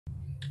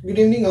Good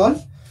evening, all.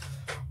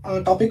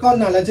 Topic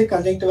on allergic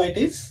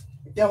conjunctivitis.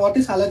 Yeah, what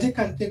is allergic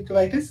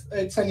conjunctivitis?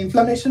 It's an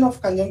inflammation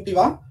of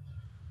conjunctiva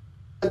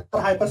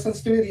or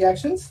hypersensitivity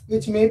reactions,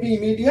 which may be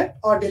immediate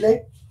or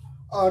delayed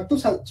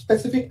to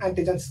specific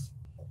antigens.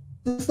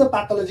 This is the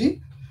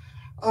pathology.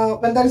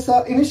 When there is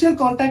initial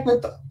contact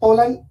with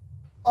pollen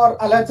or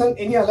allergen,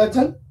 any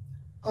allergen,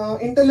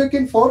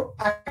 interleukin 4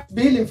 acts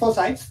B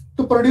lymphocytes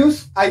to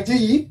produce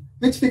IgE,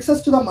 which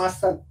fixes to the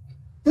mast cell.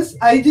 This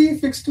IgE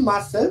fixed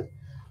mast cell,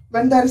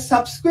 when there is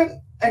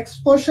subsequent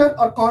exposure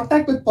or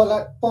contact with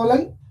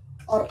pollen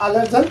or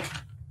allergen,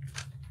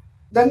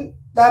 then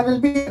there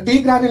will be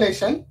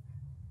degranulation.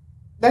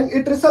 Then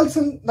it results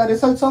in the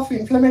results of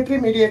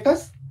inflammatory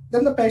mediators.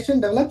 Then the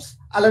patient develops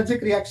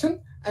allergic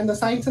reaction and the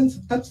signs and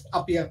symptoms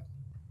appear.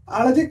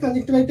 Allergic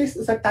conjunctivitis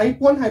is a type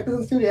 1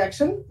 hypersensitive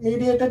reaction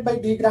mediated by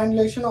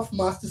degranulation of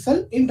mast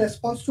cell in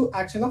response to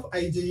action of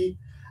IgE.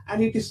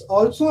 And it is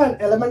also an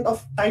element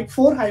of type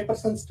 4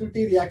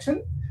 hypersensitivity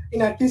reaction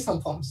in at least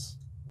some forms.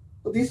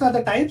 So these are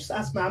the types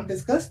as ma'am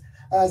discussed.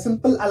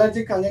 Simple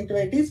allergic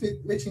conjunctivitis,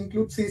 which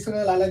include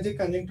seasonal allergic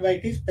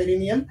conjunctivitis,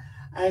 perennial,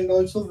 and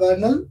also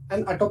vernal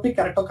and atopic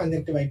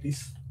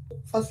keratoconjunctivitis.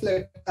 First,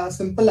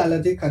 simple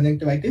allergic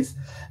conjunctivitis.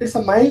 It's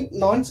a mild,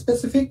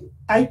 non-specific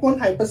type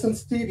 1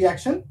 hypersensitivity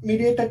reaction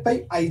mediated by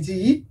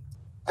IgE,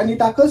 and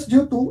it occurs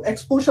due to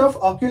exposure of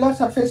ocular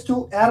surface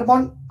to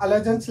airborne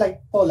allergens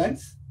like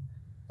pollens.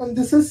 And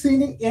this is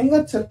seen in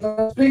younger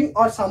children, spring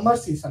or summer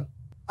season.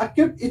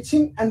 Acute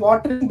itching and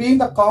watering being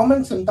the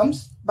common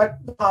symptoms,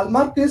 but the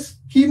hallmark is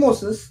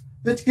chemosis,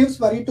 which gives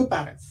worry to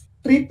parents.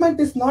 Treatment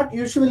is not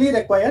usually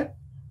required,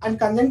 and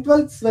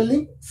conjunctival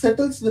swelling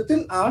settles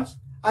within hours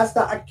as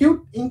the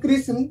acute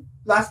increase in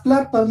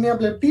vascular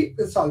permeability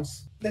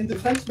resolves. Then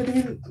difference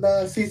between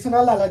the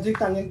seasonal allergic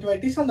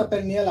conjunctivitis and the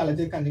perennial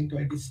allergic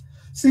conjunctivitis.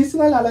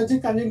 Seasonal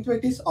allergic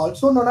conjunctivitis,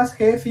 also known as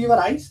hay fever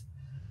eyes,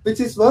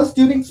 which is worse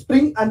during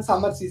spring and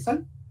summer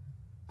season.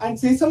 And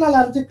seasonal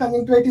allergic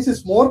conjunctivitis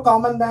is more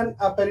common than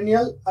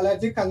perennial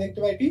allergic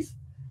conjunctivitis.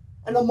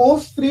 And the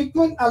most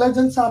frequent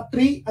allergens are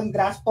tree and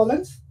grass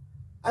pollens.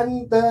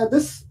 And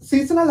this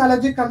seasonal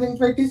allergic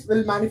conjunctivitis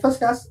will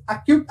manifest as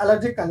acute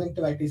allergic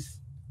conjunctivitis.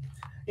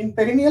 In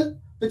perennial,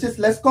 which is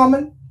less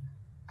common,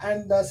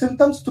 and the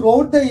symptoms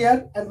throughout the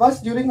year and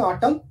worse during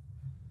autumn,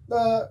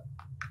 the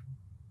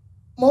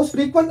most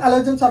frequent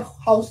allergens are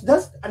house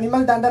dust,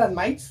 animal dander, and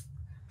mites,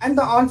 and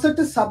the onset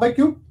is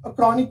subacute or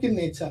chronic in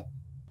nature.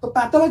 The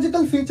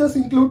pathological features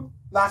include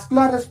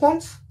vascular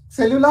response,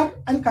 cellular,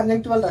 and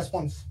conjunctival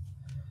response.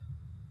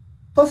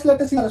 First,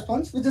 let us see the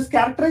response, which is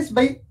characterized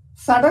by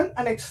sudden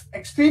and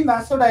extreme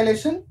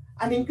vasodilation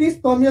and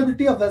increased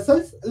permeability of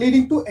vessels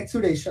leading to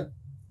exudation.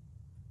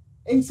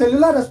 In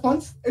cellular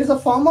response, it is a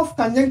form of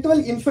conjunctival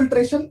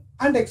infiltration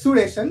and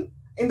exudation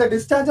in the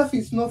discharge of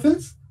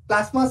eosinophils,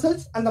 plasma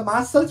cells, and the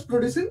mast cells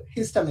producing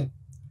histamine.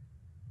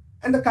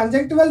 And the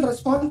conjunctival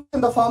response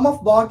in the form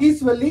of boggy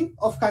swelling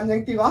of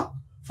conjunctiva,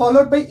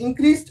 followed by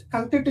increased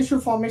connective tissue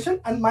formation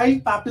and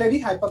mild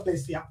papillary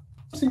hyperplasia.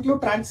 These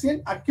include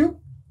transient, acute,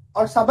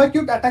 or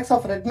subacute attacks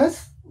of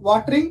redness,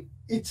 watering,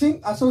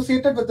 itching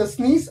associated with the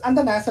sneeze and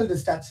the nasal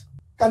discharge.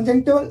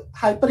 Conjunctival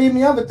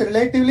hyperemia with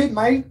relatively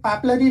mild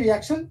papillary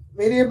reaction,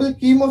 variable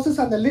chemosis,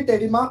 and the lid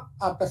edema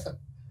are present.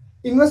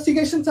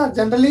 Investigations are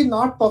generally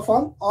not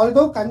performed,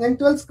 although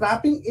conjunctival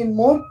scraping in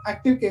more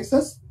active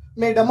cases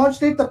may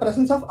demonstrate the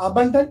presence of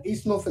abundant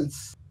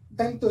eosinophils.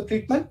 Then to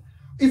treatment.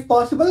 If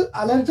possible,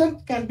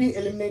 allergen can be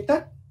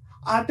eliminated.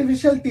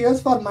 Artificial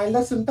tears for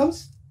milder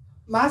symptoms.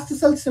 Mast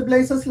cell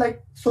stabilizers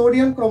like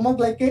sodium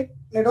chromoglycate,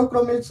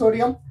 nedochromyl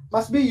sodium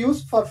must be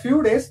used for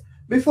few days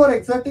before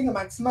exerting a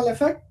maximal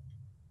effect.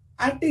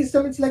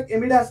 Antihistamines like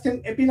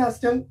imidazole,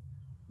 epinastin,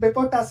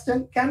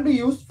 bepotastin can be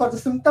used for the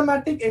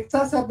symptomatic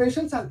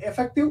exacerbations and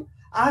effective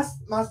as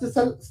mast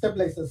cell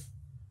stabilizers.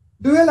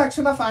 Dual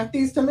action of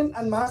antihistamine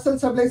and mast cell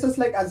stabilizers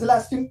like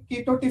azilastin,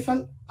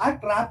 ketotifen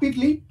act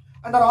rapidly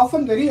and are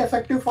often very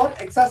effective for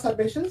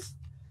exacerbations.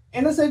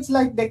 NSAIDs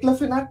like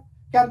diclofenac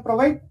can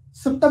provide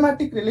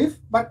symptomatic relief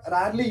but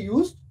rarely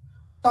used.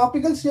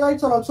 Topical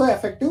steroids are also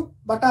effective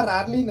but are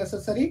rarely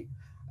necessary.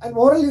 And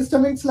oral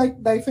histamines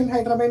like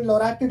diphenhydramine,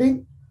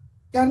 loratadine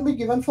can be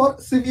given for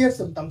severe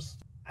symptoms.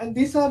 And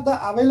these are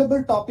the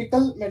available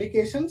topical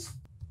medications.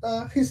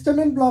 The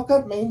histamine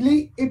blocker,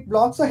 mainly it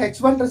blocks the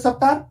H1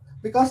 receptor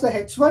because the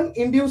H1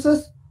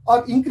 induces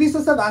or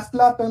increases the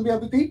vascular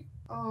permeability.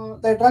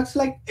 The drugs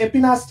like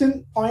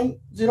epinastin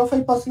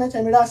 0.05%,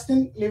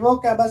 imidazole,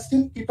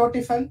 levocabastin,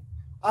 ketotifen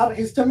are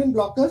histamine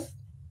blockers.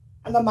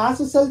 And the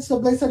mast cell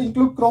stabilizer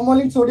include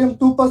cromolyn sodium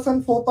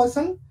 2%,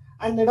 4%,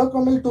 and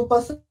nedochromyl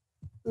 2%,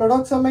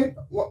 lodoxamide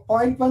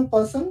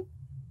 0.1%,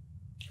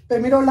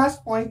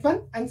 pemidolase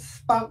 0.1, and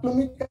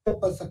sparclumic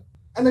 4%.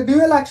 And the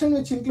dual action,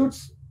 which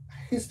includes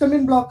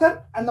histamine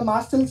blocker and the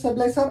mast cell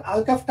stabilizer,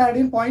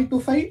 alcaftadine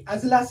 0.25,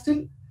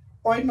 azilastin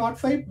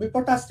 0.05,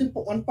 bepotastin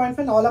 1.5,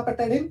 and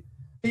olapatadine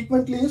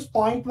frequently used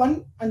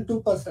 0.1 and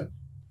 2%.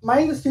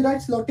 Mild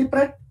steroids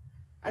lotipret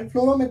and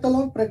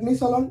fluoromethalone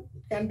prednisolone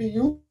can be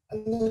used.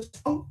 And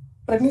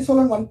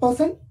prednisolone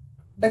 1%,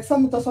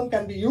 dexamethasone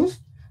can be used,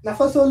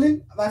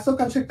 nafasolin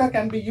vasoconstrictor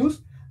can be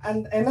used,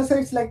 and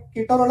NSAIDs like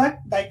ketorolac,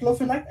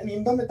 diclofenac, and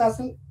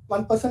indomethacin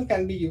 1%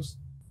 can be used.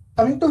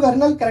 Coming to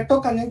vernal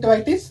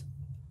keratoconjunctivitis,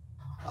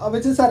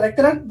 which is a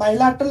recurrent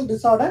bilateral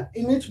disorder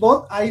in which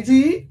both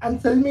IgE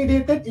and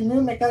cell-mediated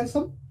immune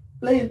mechanism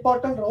play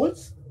important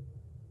roles,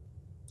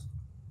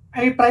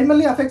 and it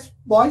primarily affects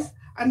boys,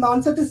 and the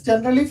onset is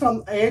generally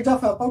from the age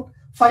of about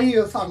 5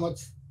 years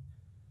onwards.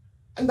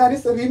 And there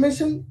is a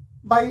remission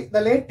by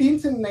the late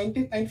teens in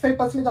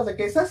 95% of the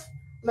cases.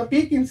 The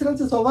peak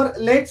incidence is over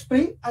late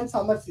spring and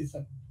summer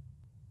season.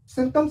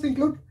 Symptoms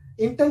include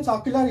intense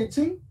ocular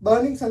itching,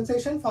 burning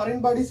sensation,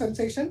 foreign body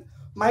sensation,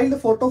 mild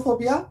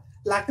photophobia,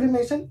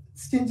 lacrimation,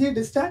 stingy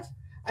discharge,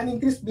 and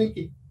increased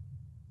blinking.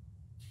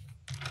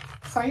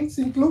 Signs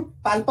include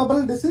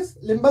palpable disease,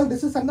 limbal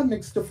disease, and the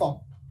mixed form.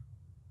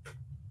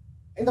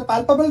 In the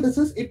palpable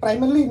disease, it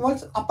primarily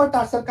involves upper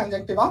tarsal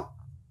conjunctiva.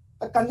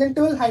 A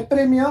conjunctival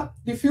hyperemia,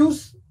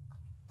 diffuse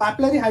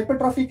papillary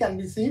hypertrophy can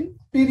be seen.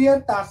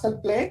 Superior tarsal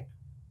plate.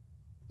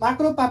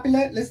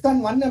 Macropapillae less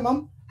than 1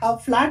 mm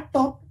have flat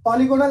top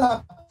polygonal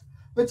apices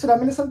which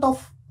reminiscent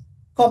of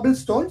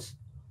cobblestones.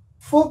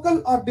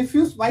 Focal or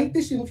diffuse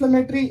whitish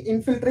inflammatory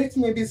infiltrates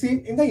may be seen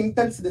in the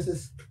intense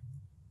disease.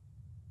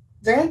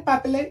 Giant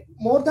papillae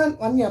more than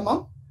 1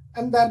 mm,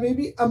 and there may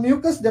be a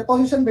mucus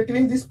deposition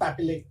between these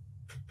papillae.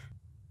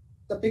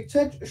 The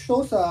picture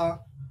shows a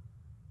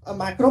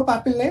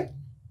macropapillae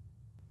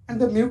and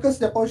the mucus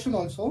deposition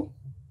also.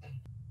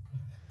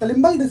 The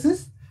limbal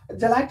disease,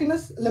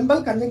 gelatinous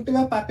limbal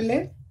conjunctiva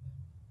papillae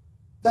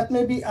that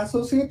may be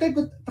associated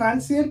with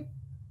transient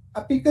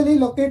apically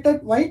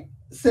located white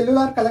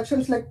cellular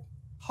collections like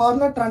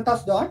Horner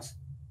Trantas dots.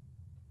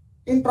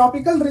 In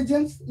tropical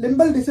regions,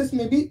 limbal disease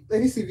may be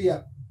very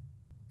severe.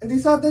 And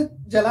these are the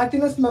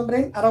gelatinous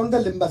membrane around the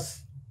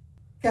limbus.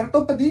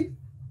 Keratopathy,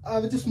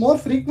 which is more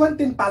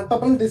frequent in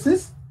palpable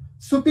disease,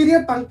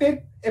 superior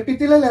punctate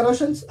epithelial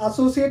erosions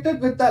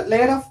associated with the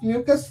layer of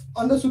mucus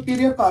on the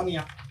superior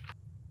cornea.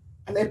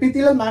 And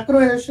epithelial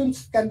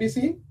macroerosions can be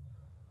seen.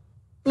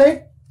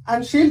 Plaque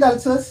and shield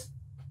ulcers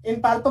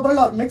in palpable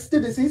or mixed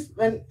disease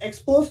when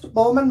exposed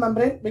Bowman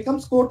membrane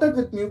becomes coated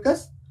with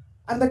mucus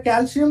and the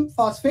calcium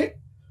phosphate,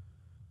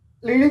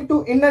 leading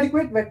to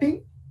inadequate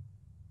wetting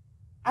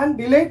and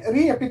delayed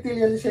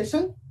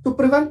re-epithelialization to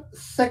prevent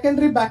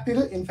secondary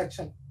bacterial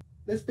infection.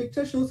 This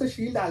picture shows a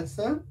shield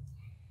ulcer.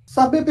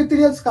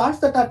 Subepithelial scars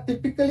that are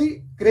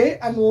typically gray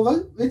and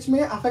oval, which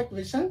may affect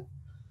vision.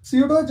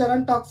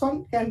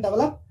 Pseudogerontoxin can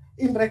develop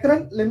in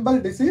recurrent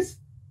limbal disease,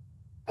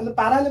 and the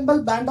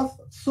paralimbal band of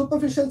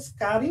superficial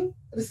scarring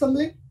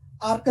resembling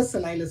arcus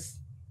senilis.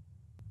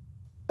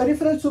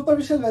 Peripheral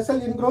superficial vessel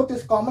ingrowth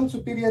is common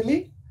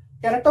superiorly.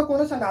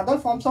 Keratoconus and other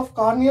forms of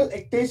corneal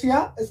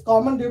ectasia is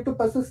common due to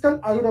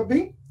persistent eye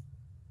rubbing.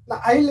 The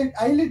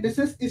eyelid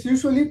disease is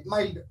usually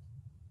mild.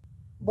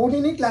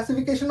 Bonini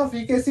classification of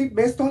VKC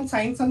based on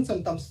signs and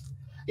symptoms.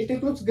 It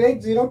includes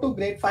grade 0 to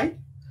grade 5.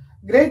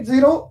 Grade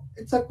 0,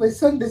 it's a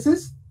quiescent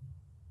disease,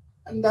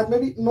 and there may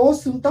be no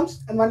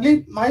symptoms and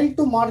only mild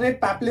to moderate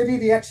papillary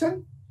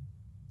reaction.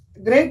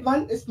 Grade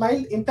 1 is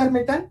mild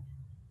intermittent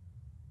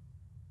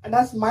and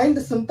has mild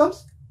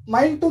symptoms,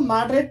 mild to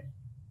moderate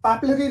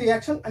papillary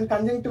reaction and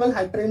conjunctival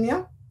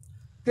hyperemia.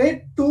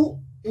 Grade 2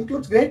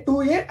 includes grade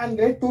 2A and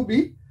grade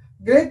 2B.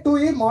 Grade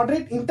 2A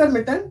moderate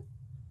intermittent,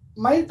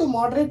 mild to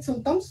moderate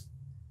symptoms,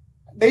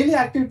 daily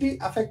activity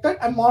affected,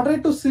 and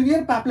moderate to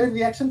severe papillary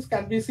reactions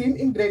can be seen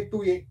in grade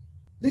 2A.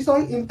 These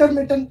are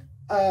intermittent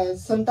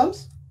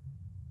symptoms.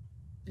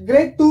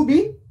 Grade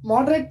 2B,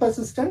 moderate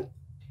persistent,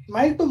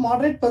 mild to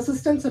moderate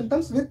persistent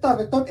symptoms with or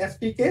without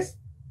SPKs.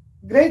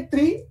 Grade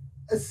 3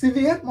 is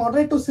severe,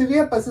 moderate to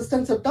severe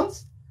persistent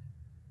symptoms.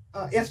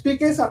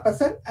 SPKs are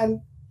present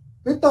and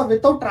with or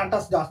without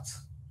Trantas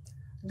dots.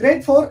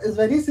 Grade 4 is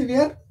very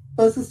severe,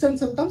 persistent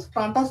symptoms,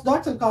 Trantas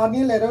dots and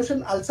corneal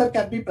erosion ulcer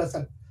can be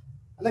present.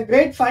 And the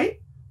grade 5,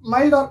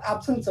 mild or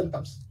absent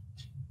symptoms.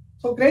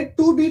 So grade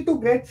 2B to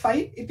grade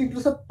 5, it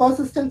includes a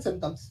persistent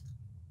symptoms.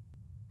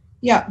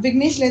 Yeah,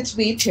 Vignesh, let's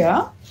wait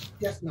here.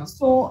 Yes, ma'am.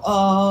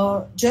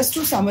 So just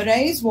to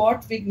summarize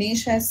what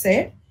Vignesh has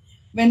said,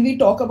 when we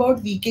talk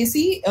about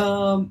VKC,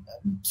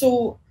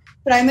 so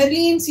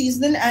primarily in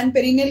seasonal and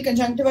perennial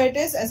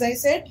conjunctivitis, as I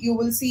said, you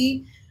will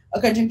see a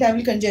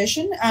conjunctival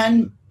congestion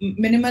and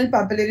minimal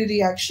papillary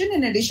reaction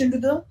in addition to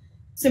the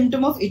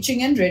symptom of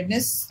itching and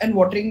redness and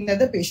watering that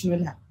the patient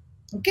will have.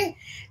 Okay.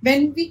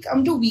 When we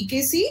come to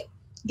VKC,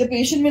 the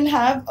patient will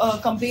have a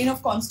complaint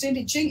of constant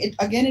itching.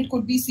 It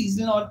could be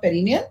seasonal or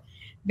perennial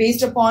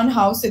based upon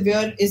how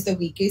severe is the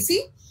VKC.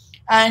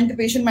 And the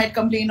patient might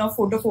complain of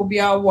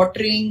photophobia,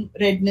 watering,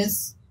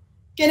 redness.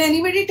 Can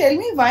anybody tell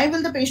me why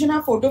will the patient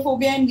have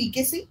photophobia in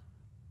VKC?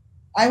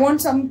 I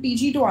want some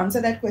PG to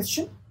answer that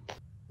question.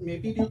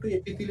 Maybe due to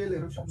epithelial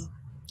erosion.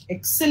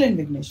 Excellent,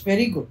 Vignesh.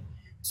 Very good.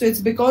 So it's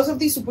because of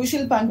the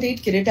superficial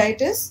punctate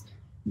keratitis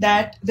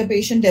that the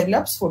patient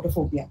develops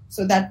photophobia.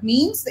 So that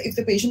means that if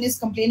the patient is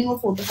complaining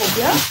of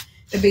photophobia,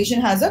 the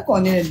patient has a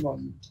corneal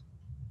involvement.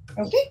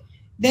 Okay.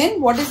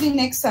 Then what is the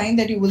next sign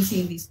that you will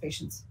see in these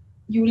patients?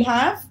 you will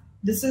have,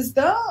 this is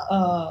the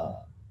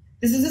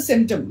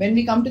symptom. When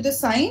we come to the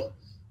sign,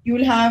 you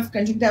will have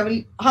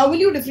conjunctival. How will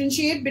you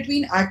differentiate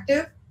between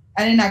active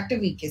and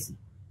inactive VKC?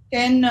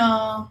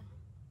 Vansh,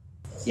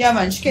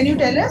 can you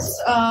tell us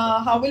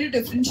how will you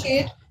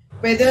differentiate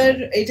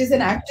whether it is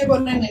an active or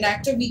an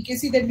inactive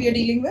VKC that we are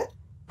dealing with?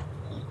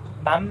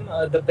 Ma'am,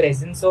 the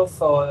presence of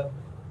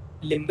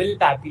limbal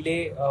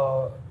papillae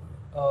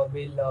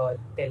will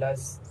tell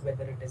us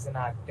whether it is an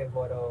active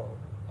or a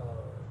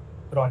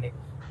chronic.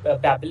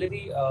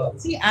 Papillary.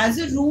 See, as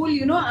a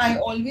rule, I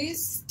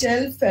always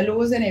tell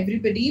fellows and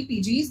everybody,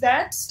 PGs,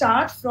 that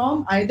start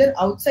from either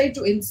outside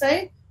to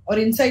inside or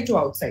inside to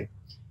outside,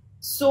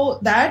 so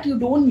that you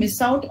don't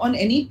miss out on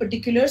any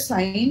particular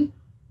sign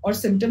or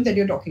symptom that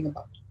you're talking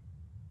about.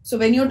 So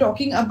when you're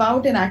talking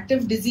about an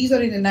active disease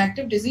or an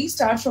inactive disease,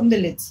 start from the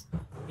lids.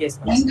 Yes,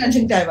 ma'am. Then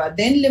conjunctiva,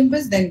 then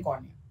limbus, then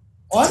cornea.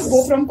 Or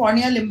go from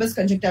cornea, limbus,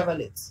 conjunctiva,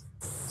 lids.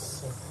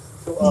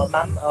 So,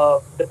 ma'am,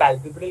 the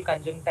palpebral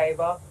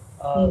conjunctiva,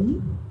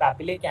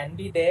 papillae can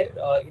be there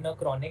in a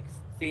chronic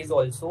phase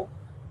also.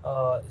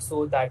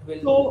 So that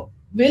will... So,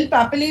 will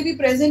papillae be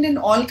present in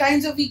all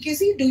kinds of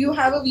VKC? Do you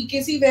have a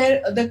VKC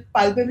where the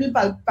palpebral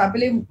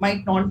papillae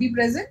might not be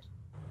present?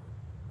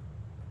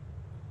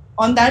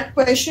 On that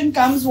question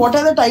comes, what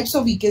are the types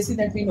of VKC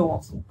that we know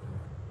of?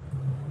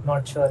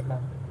 Not sure,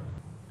 ma'am.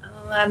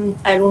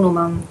 I don't know,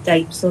 ma'am.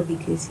 Types of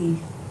VKC.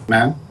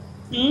 Ma'am?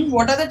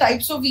 What are the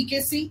types of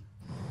VKC?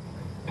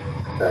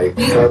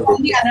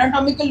 On the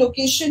anatomical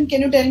location,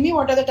 can you tell me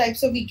what are the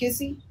types of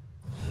VKC?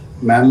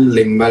 Ma'am,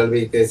 limbal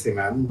VKC,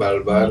 ma'am.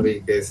 Bulbar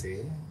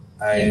VKC.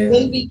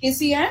 Limbal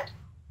VKC and?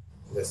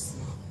 Yes.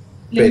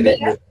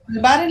 Limbal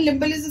and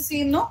limbal is the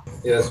same, no?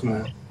 Yes,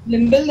 ma'am.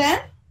 Limbal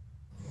and?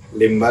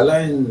 Limbal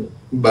and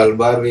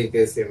bulbar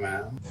VKC,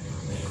 ma'am.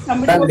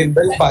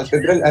 Limbal,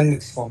 palpebral and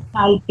mixed form.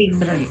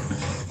 Palpebral.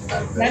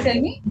 Can you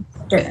tell me?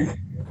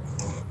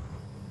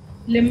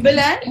 Limbal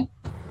and?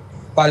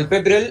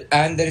 Palpebral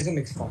and there is a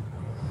mixed form.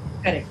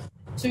 Correct.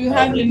 So you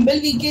have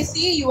limbal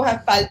VKC, you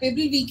have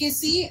palpebral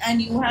VKC,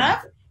 and you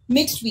have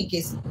mixed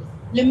VKC.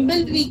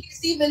 Limbal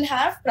VKC will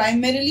have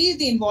primarily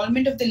the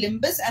involvement of the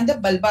limbus and the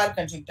bulbar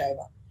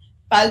conjunctiva.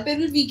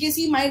 Palpebral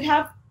VKC might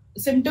have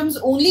symptoms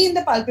only in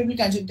the palpebral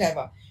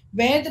conjunctiva,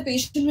 where the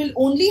patient will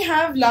only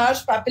have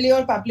large papillae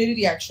or papillary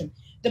reaction.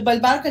 The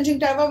bulbar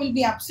conjunctiva will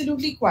be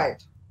absolutely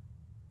quiet.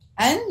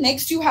 And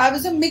next you have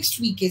is a mixed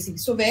VKC.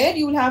 So where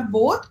you will have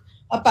both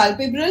a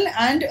palpebral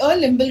and a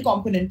limbal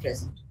component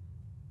present.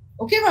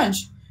 Okay,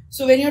 Vansh?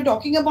 So when you're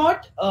talking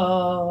about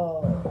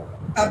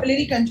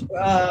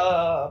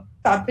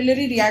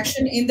papillary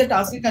reaction in the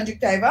tarsal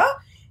conjunctiva,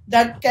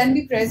 that can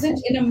be present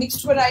in a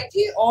mixed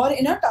variety or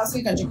in a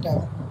tarsal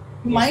conjunctiva.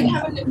 You might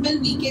have a limbal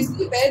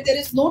VKC where there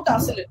is no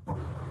tarsal.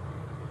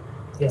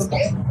 Yes,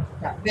 okay.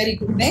 Yeah, very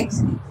good.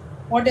 Next,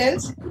 what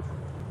else?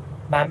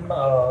 Ma'am,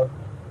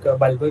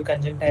 bulbar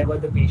conjunctiva,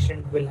 the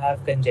patient will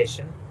have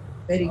congestion.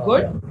 Very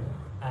good.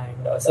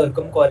 And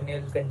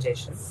circumcorneal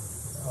congestion.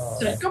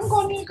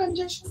 Circumcorneal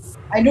congestion?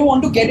 I don't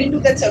want to get into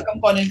that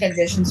circumcorneal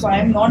congestion, so I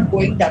am not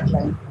going that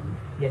line.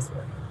 Yes,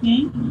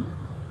 ma'am.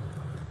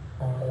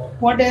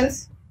 What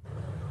else?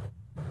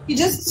 He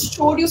just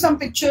showed you some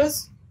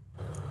pictures.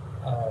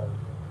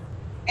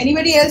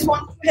 Anybody else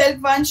want to help,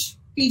 Vansh?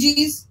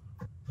 PGs?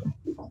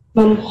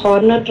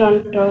 Horner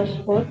Trunta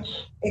spots.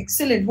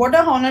 Excellent. What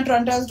are Horner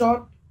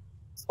Trunta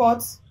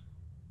spots?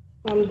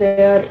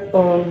 They are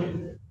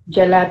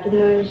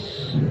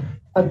gelatinous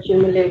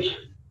accumulation.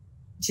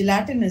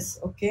 Gelatinous,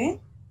 okay.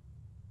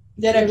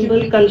 They're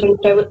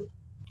conjunctival.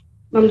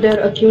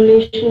 Their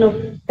accumulation of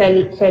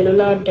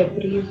cellular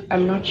debris.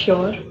 I'm not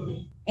sure.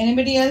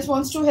 Anybody else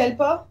wants to help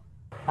her?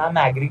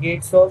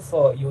 Aggregates of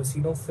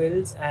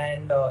eosinophils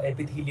and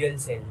epithelial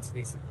cells,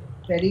 basically.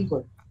 Very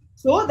good.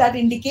 So that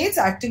indicates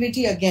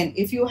activity again.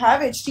 If you have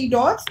HT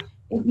dots,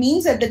 it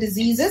means that the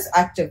disease is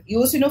active.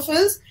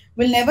 Eosinophils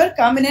will never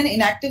come in an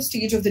inactive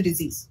stage of the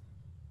disease.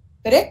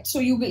 Correct? So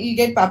you will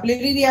get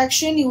papillary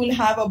reaction, you will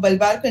have a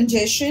bulbar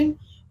congestion,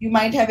 you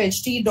might have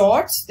HT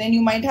dots, then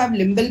you might have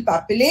limbal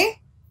papillae.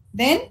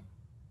 Then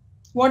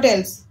what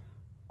else?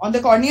 On the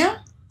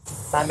cornea?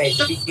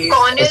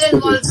 Corneal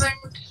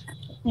involvement.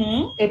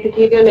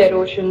 Epithelial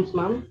erosions,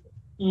 ma'am.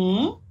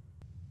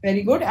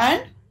 Very good.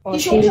 And?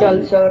 Shield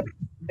ulcer.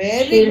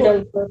 Very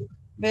good.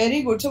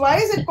 Very good. So why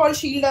is it called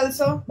shield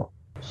ulcer?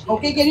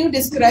 Okay, can you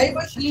describe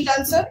a shield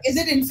ulcer? Is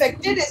it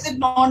infected? Is it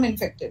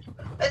non-infected?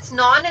 It's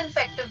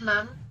non-infective,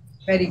 ma'am.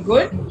 Very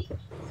good.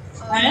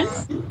 And?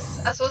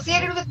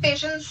 Associated with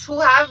patients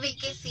who have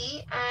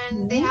VKC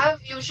and they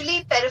have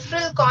usually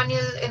peripheral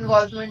corneal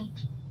involvement.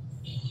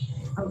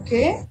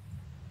 Okay.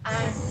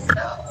 And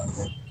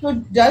so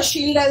does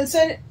shield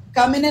ulcer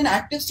come in an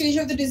active stage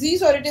of the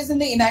disease or it is in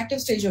the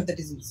inactive stage of the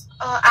disease?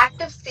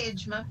 Active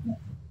stage, ma'am.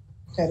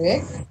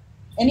 Correct.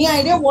 Any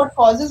idea what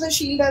causes a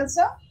shield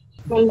ulcer?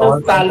 From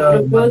the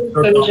palpebral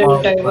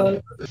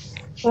conjunctiva.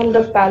 From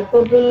the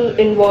palpebral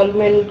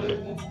involvement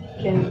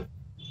can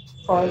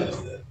cause.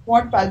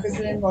 What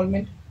palpebral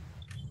involvement?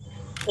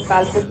 The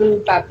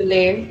palpebral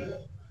papillae.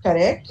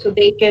 Correct. So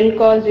they can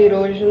cause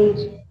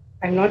erosions.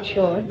 I'm not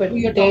sure, but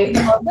You're talking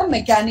about the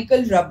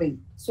mechanical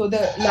rubbing. So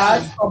the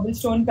large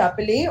cobblestone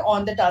papillae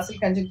on the tarsal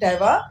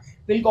conjunctiva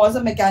will cause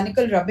a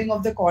mechanical rubbing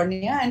of the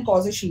cornea and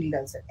cause a shield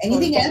ulcer.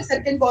 Anything else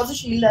that can cause a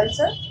shield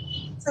ulcer?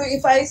 So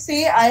if I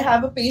say I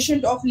have a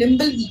patient of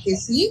limbal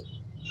VKC,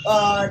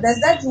 does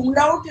that rule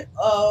out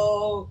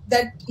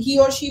that he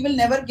or she will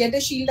never get a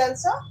shield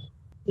ulcer?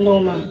 No,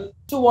 ma'am.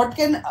 So what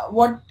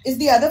is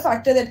the other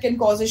factor that can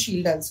cause a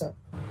shield ulcer?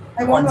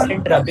 I want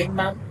constant rubbing,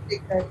 ma'am.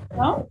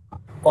 Huh?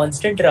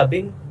 Constant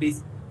rubbing.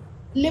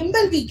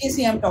 Limbal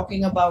VKC I'm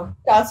talking about.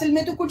 Tarsal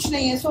mein to kuch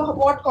nahi hai. So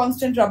what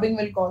constant rubbing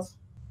will cause?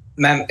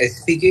 Ma'am,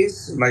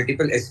 SPKs,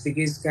 multiple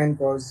SPKs can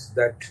cause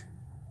that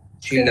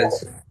shield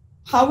ulcer.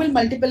 How will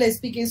multiple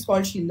SPKs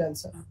cause shield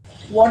ulcer?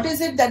 What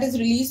is it that is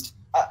released?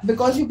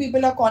 Because you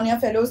people are cornea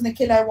fellows,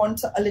 Nikhil, I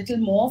want a little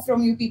more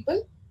from you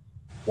people.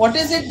 What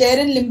is it there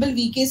in limbal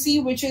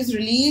VKC which is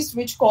released,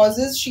 which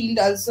causes shield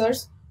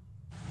ulcers?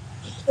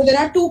 So there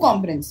are two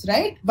components,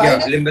 right?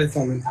 Limbal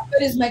foramen.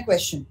 Here is my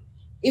question.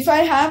 If I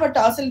have a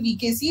tarsal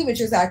VKC which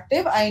is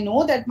active, I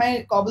know that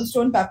my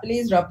cobblestone papillae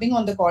is rubbing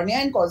on the cornea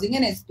and causing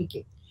an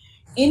SPK.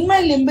 In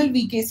my limbal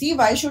VKC,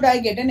 why should I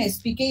get an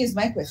SPK is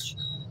my question.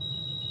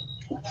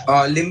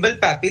 Limbal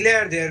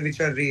papillae are there which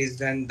are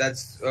raised, and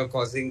that's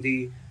causing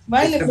the.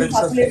 Why limbal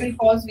papillae will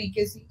cause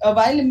VKC?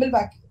 Why limbal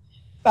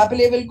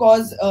papillae will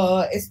cause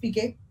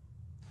SPK?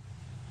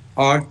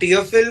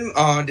 Tear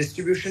film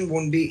distribution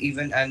won't be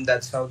even, and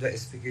that's how the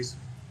SPKs.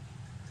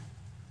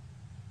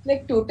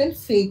 Like total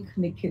fake,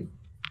 Nikhil.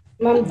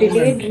 Ma'am,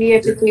 delayed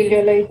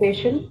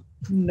reepithelialization?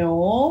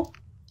 No.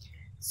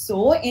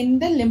 So in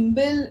the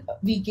limbal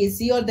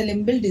VKC or the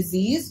limbal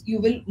disease,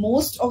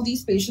 most of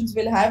these patients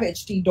will have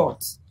HT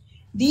dots.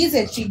 These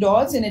HT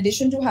dots, in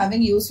addition to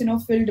having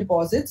eosinophil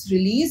deposits,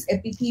 release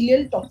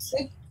epithelial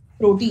toxic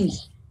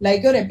proteins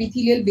like your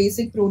epithelial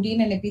basic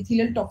protein and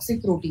epithelial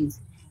toxic proteins.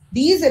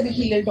 These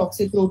epithelial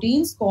toxic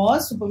proteins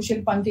cause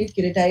superficial punctate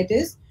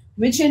keratitis,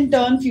 which in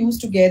turn fuse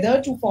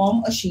together to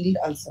form a shield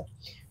ulcer.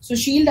 So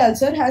shield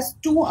ulcer has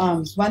two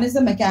arms. One is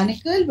the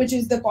mechanical, which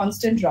is the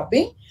constant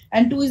rubbing,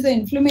 and two is the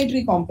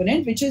inflammatory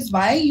component, which is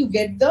why you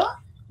get the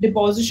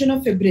deposition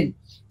of fibrin.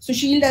 So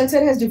shield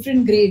ulcer has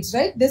different grades,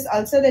 right? This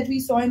ulcer that we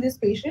saw in this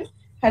patient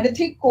had a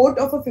thick coat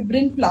of a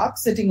fibrin plaque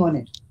sitting on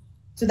it.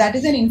 So that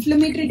is an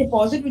inflammatory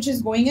deposit which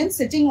is going and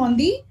sitting on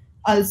the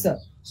ulcer.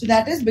 So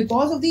that is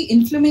because of the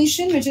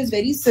inflammation, which is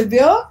very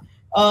severe.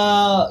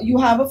 You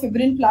have a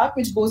fibrin plaque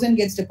which goes and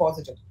gets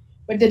deposited.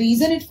 But the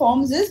reason it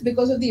forms is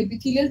because of the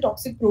epithelial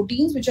toxic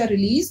proteins which are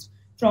released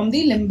from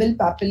the limbal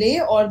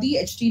papillae or the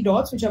HT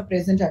dots which are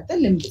present at the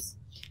limbus.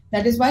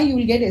 That is why you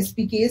will get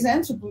SPKs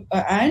and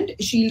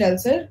shield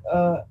ulcer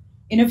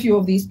in a few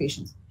of these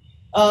patients.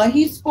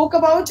 He spoke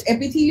about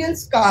epithelial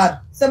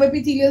scar,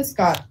 subepithelial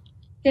scar.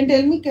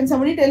 Can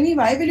somebody tell me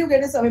why will you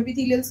get a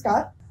subepithelial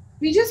scar?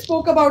 We just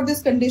spoke about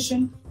this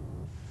condition.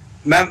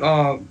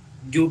 Ma'am,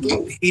 due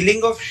to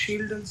healing of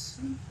shield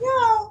ulcer?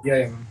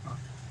 Yeah, ma'am.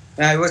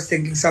 I was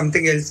thinking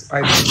something else.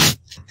 Correct.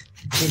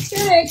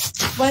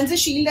 Once the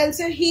shield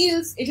ulcer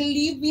heals, it will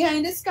leave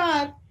behind a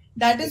scar.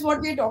 That is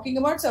what we are talking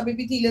about,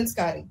 subepithelial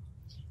scarring.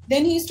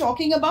 Then he is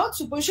talking about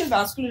superficial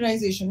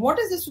vascularization. What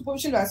is the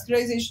superficial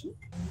vascularization?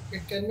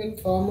 It can be in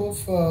form of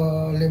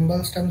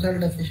limbal stem cell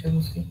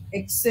deficiency.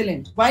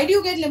 Excellent. Why do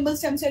you get limbal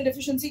stem cell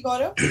deficiency,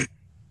 Gaurav?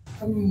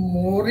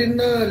 More in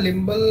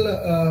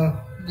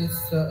limbal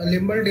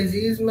limbal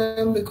disease,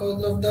 ma'am,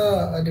 because of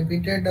the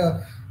repeated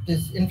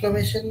this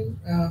inflammation.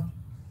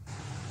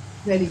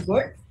 Very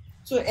good.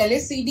 So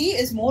LSCD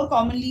is more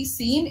commonly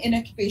seen in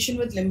a patient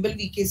with limbal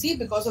VKC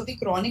because of the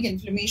chronic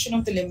inflammation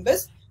of the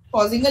limbus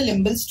causing a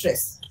limbal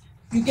stress.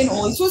 You can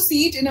also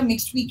see it in a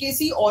mixed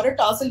VKC or a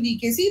tarsal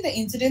VKC. The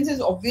incidence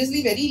is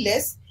obviously very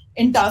less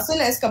in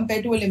tarsal as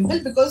compared to a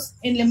limbal because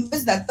in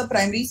limbus that's the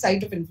primary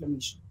site of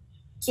inflammation.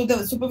 So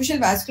the superficial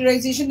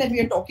vascularization that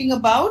we are talking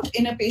about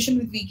in a patient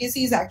with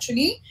VKC is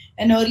actually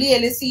an early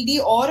LSCD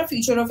or a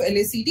feature of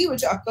LSCD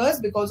which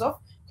occurs because of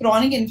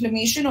chronic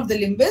inflammation of the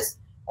limbus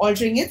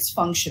altering its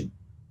function.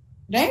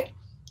 Right?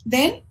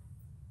 Then,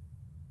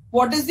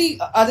 what is the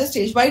other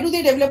stage? Why do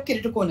they develop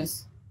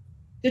keratoconus?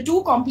 The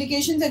two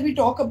complications that we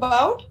talk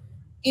about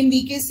in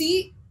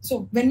VKC,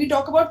 so when we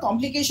talk about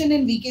complication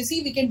in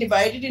VKC, we can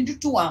divide it into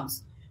two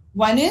arms.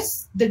 One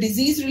is the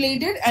disease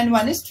related and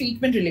one is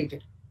treatment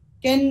related.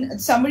 Can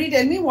somebody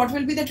tell me what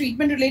will be the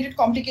treatment related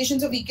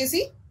complications of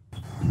VKC?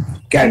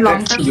 Due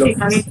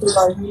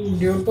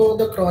to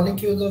the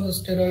chronic use of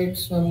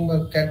steroids,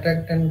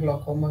 cataract and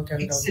glaucoma can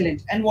develop.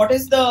 Excellent. And what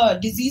is the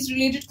disease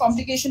related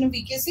complication of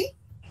VKC?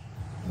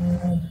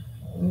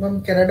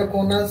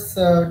 Keratoconus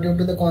due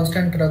to the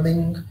constant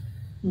rubbing.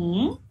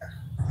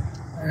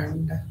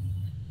 And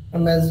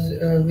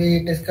as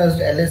we discussed,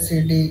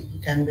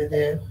 LSCD can be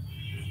there.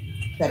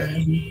 Correct.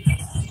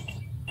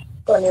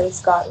 Corneal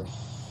scar.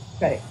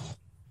 Correct.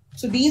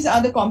 So these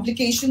are the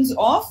complications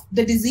of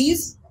the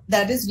disease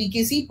that is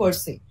VKC per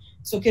se.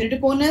 So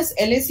keratoconus,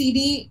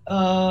 LSCD,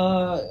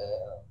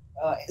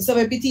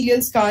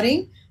 subepithelial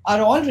scarring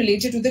are all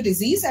related to the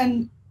disease,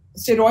 and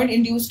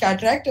steroid-induced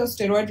cataract or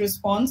steroid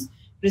response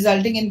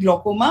resulting in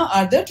glaucoma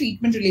are the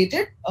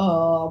treatment-related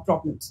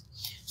problems.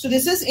 So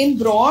this is in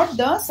broad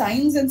the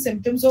signs and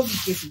symptoms of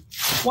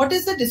VKC. What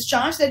is the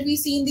discharge that we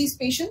see in these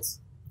patients?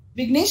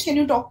 Vignesh, can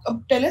you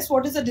tell us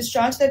what is the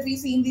discharge that we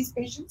see in these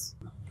patients?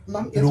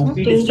 Ropey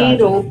Stingy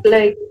discharge.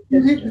 rope-like.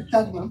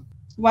 Discharge, ma'am.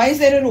 Why is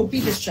there a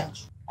ropey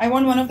discharge? I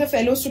want one of the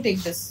fellows to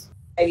take this.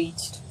 I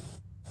reached.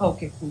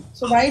 Okay, cool.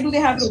 So why do they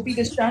have ropey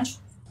discharge?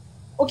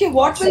 Okay,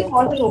 what will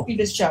cause a ropey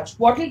discharge?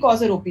 What will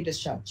cause a ropey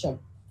discharge?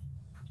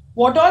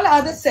 What all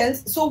are the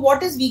cells? So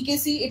what is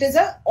VKC? It is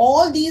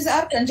all these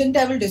are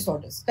conjunctival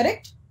disorders,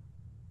 correct?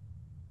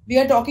 We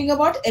are talking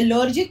about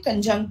allergic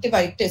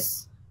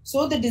conjunctivitis.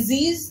 So the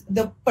disease,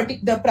 the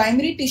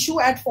primary tissue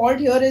at fault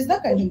here is the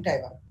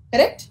conjunctiva,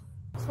 correct?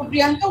 So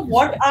Priyanka,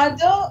 what are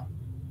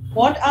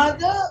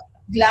the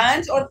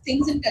glands or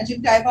things in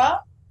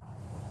conjunctiva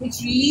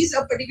which release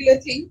a particular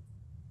thing?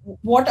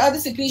 What are the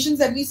secretions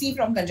that we see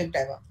from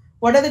conjunctiva?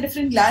 What are the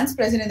different glands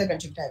present in the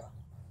conjunctiva?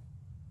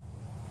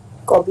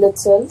 Goblet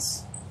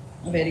cells.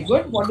 Very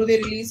good. What do they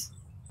release?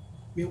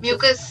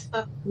 Mucus.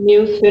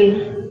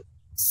 Mucin.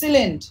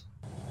 Excellent.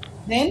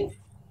 Then,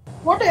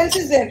 what else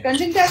is there?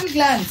 Conjunctival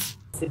glands.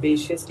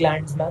 Sebaceous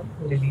glands, ma'am,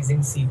 releasing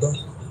sebum.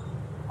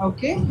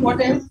 Okay.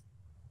 What else?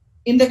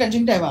 In the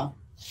conjunctiva.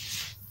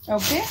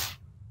 Okay.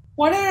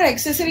 What are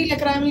accessory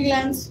lacrimal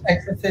glands?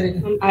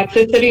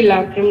 Accessory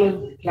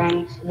lacrimal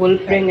glands,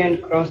 Wolfram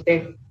and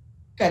Crosset.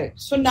 Correct.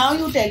 So now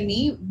you tell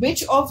me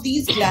which of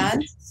these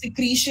glands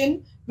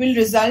secretion will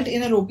result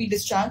in a ropey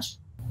discharge?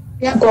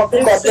 Yeah,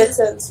 goblet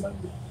cells.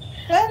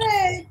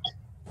 Correct.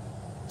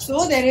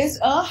 So there is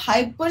a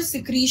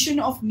hypersecretion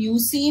of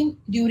mucin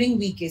during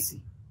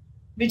VKC,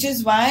 which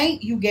is why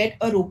you get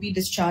a ropey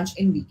discharge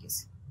in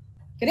VKC.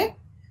 Correct?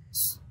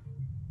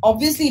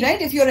 Obviously,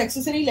 right? If your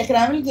accessory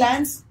lacrimal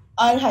glands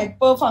are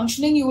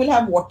hyper-functioning, you will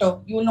have water.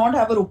 You will not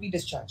have a ropey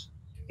discharge.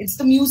 It's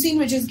the mucin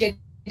which is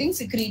getting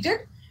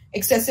secreted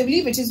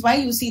excessively, which is why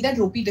you see that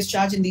ropey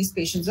discharge in these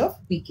patients of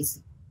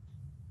VKC.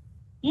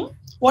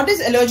 What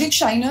is allergic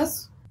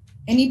shyness?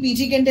 Any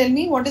PG can tell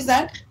me what is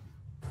that?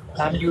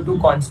 And due to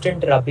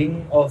constant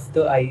rubbing of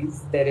the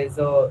eyes, there is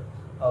a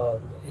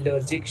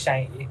allergic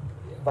shine.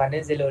 One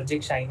is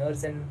allergic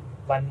shiners, and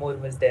one more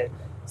was there.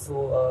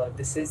 So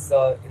this is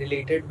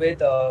related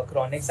with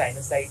chronic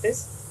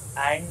sinusitis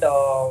and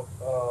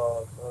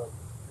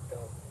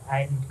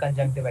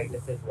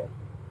conjunctivitis as well.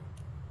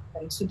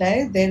 Right. So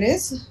there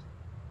is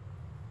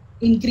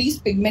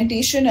increased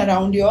pigmentation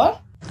around your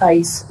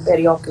Eyes,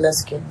 periocular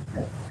skin.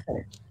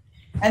 Correct.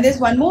 And there's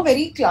one more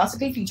very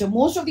classical feature.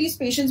 Most of these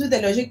patients with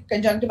allergic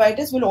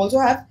conjunctivitis will also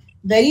have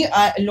very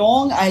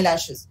long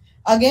eyelashes.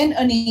 Again,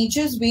 a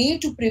nature's way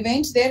to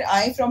prevent their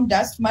eye from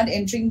dust, mud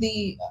entering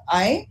the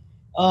eye,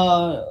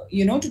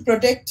 to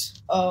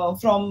protect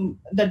from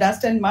the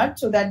dust and mud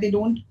so that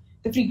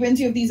the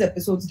frequency of these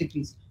episodes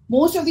decrease.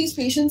 Most of these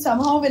patients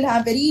somehow will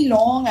have very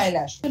long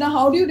eyelashes. So now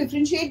how do you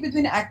differentiate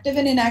between active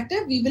and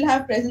inactive? We will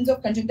have presence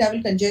of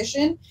conjunctival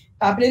congestion,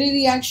 papillary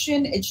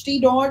reaction,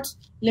 HT dots,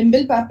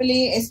 limbal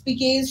papillae,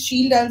 SPKs,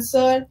 shield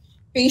ulcer,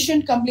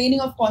 patient complaining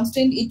of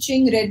constant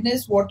itching,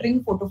 redness,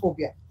 watering,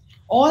 photophobia.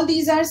 All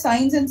these are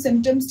signs and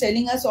symptoms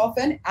telling us of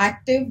an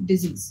active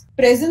disease.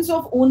 Presence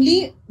of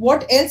only,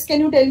 what else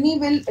can you tell me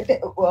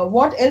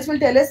what else will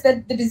tell us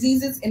that the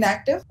disease is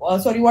inactive?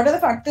 What are the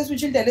factors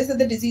which will tell us that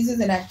the disease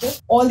is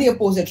inactive? All the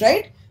opposite,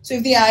 right? So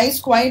if the eye is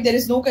quiet, there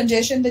is no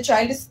congestion, the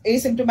child is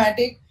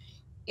asymptomatic.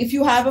 If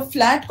you have a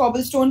flat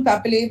cobblestone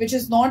papillae which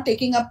is not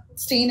taking up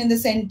stain in the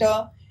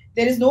center,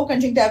 there is no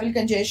conjunctival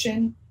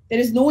congestion, there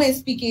is no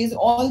SPKs,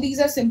 all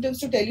these are symptoms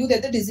to tell you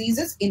that the disease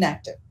is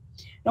inactive.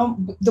 Now,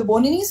 the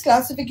Bonini's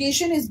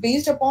classification is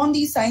based upon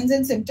these signs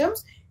and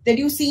symptoms that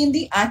you see in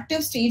the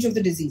active stage of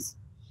the disease.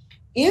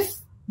 If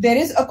there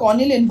is a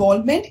corneal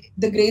involvement,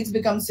 the grades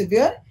become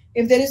severe.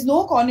 If there is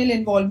no corneal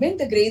involvement,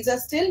 the grades are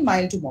still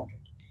mild to moderate.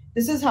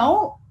 This is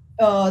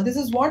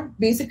what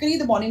basically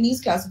the Bonini's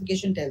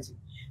classification tells you.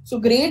 So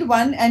grade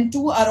 1 and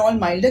 2 are all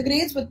milder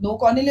grades with no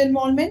corneal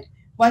involvement.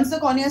 Once the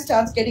cornea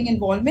starts getting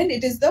involvement,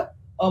 it is the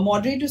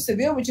moderate to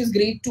severe, which is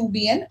grade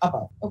 2B and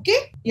above.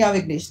 Okay? Yeah,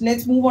 Vignesh.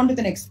 Let's move on to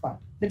the next part,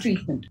 the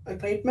treatment. A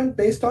treatment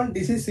based on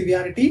disease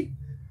severity.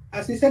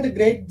 As we said,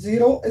 grade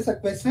 0 is a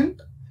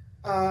quiescent,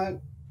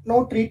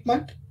 no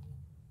treatment.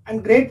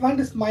 And grade 1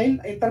 is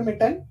mild,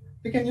 intermittent.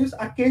 We can use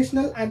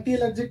occasional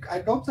anti-allergic eye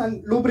drops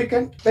and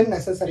lubricant when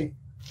necessary.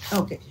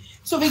 Okay.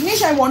 So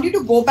Vignesh, I want you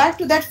to go back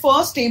to that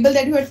first table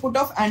that you had put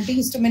of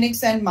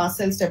antihistaminics and mast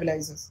cell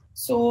stabilizers.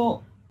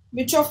 So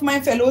which of my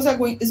fellows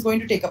is going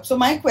to take up? So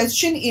my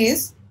question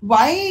is,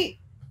 why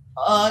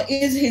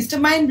is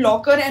histamine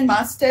blocker and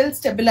mast cell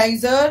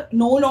stabilizer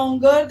no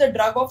longer the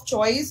drug of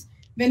choice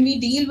when we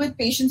deal with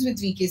patients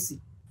with VKC?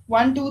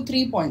 1, 2,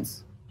 3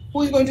 points.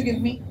 Who is going to give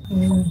me?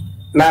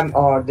 Ma'am,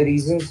 one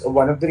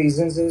of the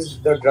reasons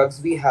is the drugs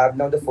we have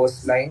now, the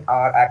first line,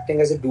 are acting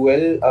as a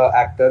dual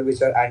actor,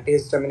 which are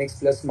antihistaminics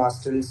plus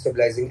mast cell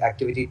stabilizing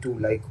activity too,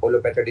 like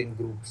olopatadine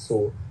group.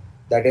 So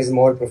that is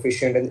more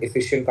proficient and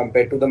efficient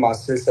compared to the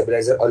mast cell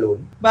stabilizer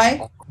alone.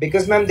 Why?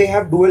 Because ma'am, they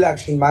have dual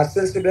action. Mast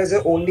cell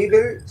stabilizer only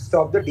will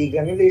stop the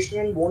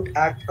degranulation and won't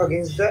act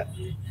against the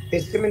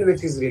histamine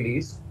which is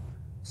released.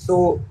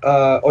 So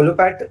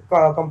Olopat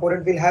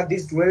component will have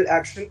this dual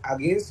action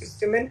against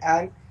histamine,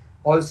 and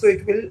also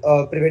it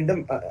will prevent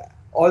them.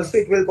 Also,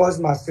 it will cause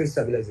mast cell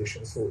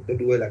stabilization. So the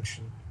dual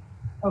action.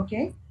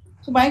 Okay.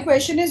 So my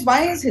question is,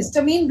 why is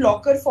histamine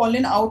blocker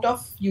fallen out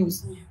of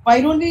use?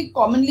 Why don't we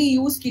commonly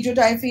use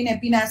ketotifen,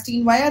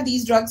 epinastine? Why are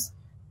these drugs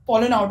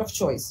fallen out of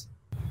choice?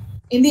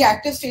 In the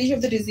active stage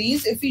of the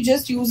disease, if we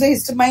just use a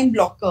histamine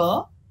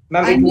blocker,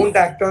 ma'am, it won't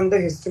act on the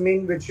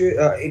histamine, which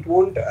it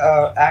won't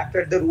act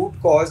at the root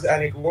cause,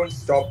 and it won't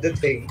stop the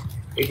thing.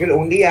 It will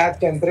only act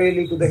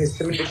temporarily to the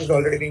histamine which is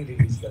already being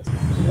released.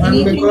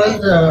 And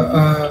because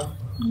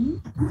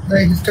the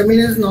histamine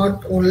is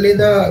not only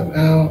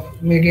the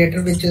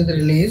mediator which is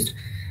released,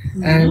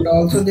 and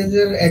also there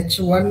is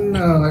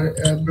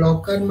H1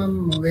 blocker,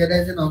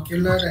 whereas in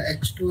ocular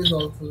H2 is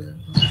also there.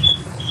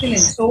 Excellent.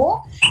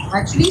 So,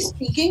 actually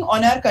speaking,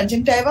 on our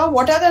conjunctiva,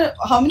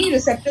 how many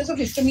receptors of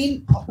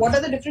histamine? What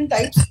are the different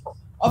types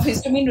of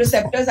histamine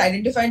receptors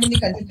identified in the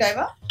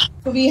conjunctiva?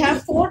 So we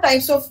have 4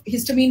 types of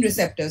histamine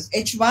receptors: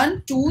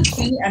 H1, 2,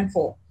 3, and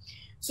 4.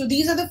 So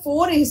these are the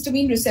 4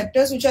 histamine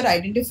receptors which are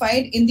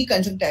identified in the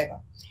conjunctiva,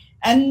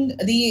 and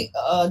the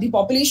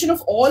population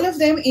of all of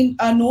them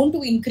are known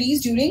to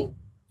increase during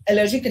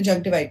allergic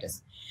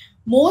conjunctivitis.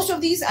 Most of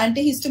these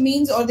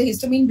antihistamines or the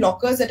histamine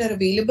blockers that are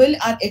available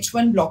are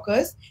H1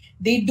 blockers.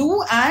 They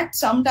do act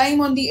sometime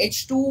on the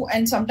H2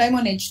 and sometime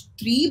on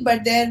H3,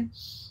 but their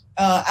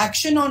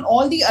action on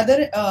all the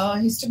other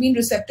histamine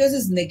receptors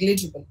is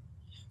negligible.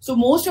 So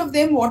most of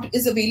them, what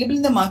is available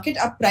in the market,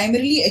 are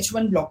primarily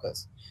H1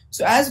 blockers.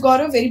 So as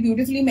Gaurav very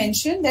beautifully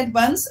mentioned, that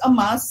once a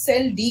mast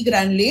cell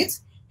degranulates,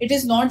 it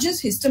is not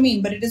just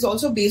histamine, but it is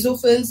also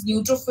basophils,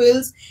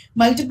 neutrophils,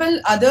 multiple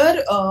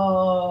other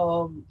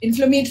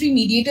inflammatory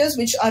mediators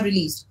which are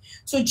released.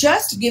 So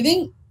just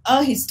giving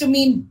a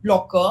histamine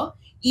blocker,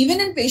 even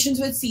in patients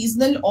with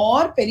seasonal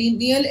or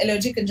perennial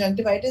allergic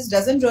conjunctivitis,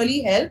 doesn't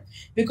really help,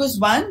 because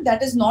 1,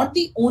 that is not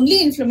the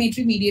only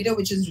inflammatory mediator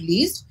which is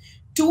released.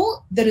 2,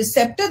 the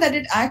receptor that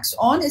it acts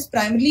on is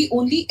primarily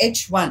only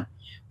H1.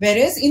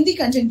 Whereas in the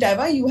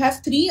conjunctiva, you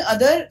have 3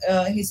 other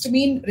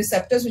histamine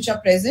receptors which are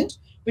present,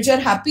 which are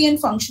happy and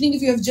functioning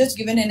if you have just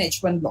given an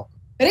H1 blocker.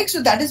 Correct?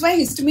 So that is why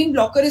histamine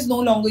blocker is no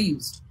longer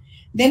used.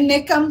 Then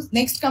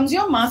next comes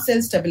your mast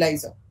cell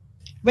stabilizer.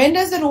 When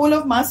does the role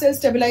of mast cell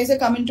stabilizer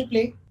come into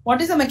play?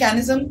 What is the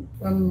mechanism?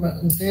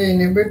 They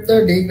inhibit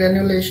the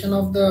degranulation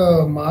of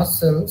the mast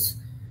cells,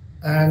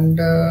 and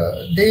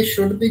they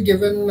should be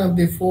given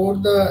before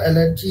the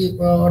allergy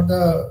or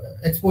the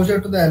exposure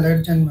to the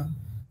allergen.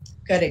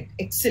 Correct.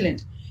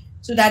 Excellent.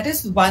 So that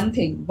is one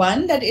thing.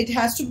 One, that it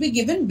has to be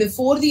given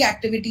before the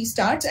activity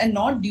starts and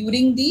not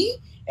during the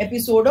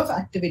episode of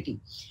activity.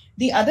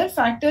 The other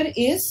factor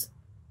is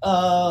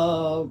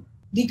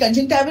the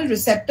conjunctival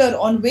receptor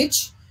on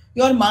which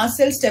your mast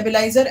cell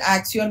stabilizer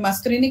acts, your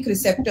muscarinic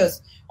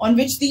receptors on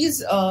which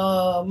these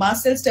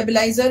mast cell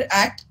stabilizer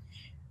act.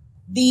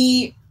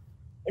 The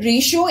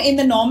ratio in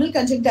the normal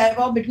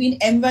conjunctiva between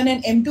M1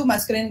 and M2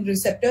 muscarinic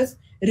receptors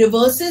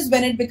reverses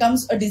when it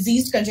becomes a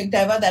diseased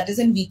conjunctiva, that is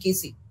in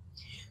VKC.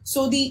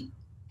 So the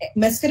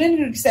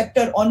muscarinic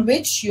receptor on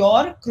which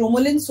your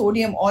cromolyn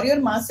sodium or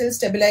your mast cell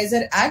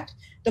stabilizer act,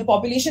 the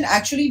population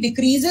actually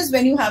decreases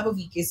when you have a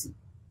VKC.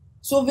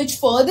 So which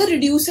further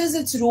reduces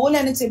its role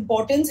and its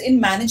importance in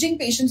managing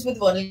patients with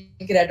vernal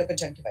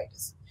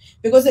keratoconjunctivitis.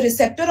 Because the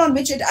receptor on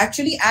which it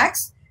actually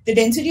acts, the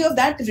density of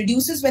that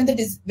reduces when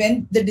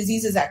the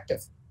disease is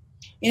active.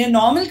 In a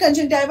normal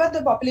conjunctiva,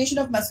 the population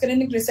of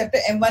muscarinic receptor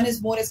M1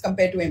 is more as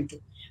compared to M2.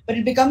 But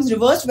it becomes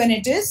reversed when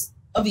it is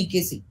a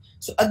VKC.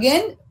 So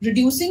again,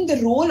 reducing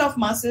the role of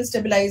mast cell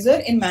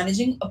stabilizer in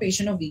managing a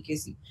patient of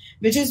VKC,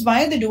 which is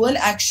why the dual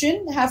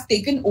action have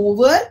taken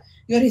over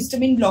your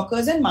histamine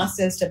blockers and mast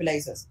cell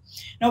stabilizers.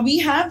 Now we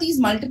have these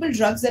multiple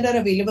drugs that are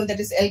available, that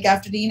is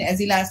L-caftidine,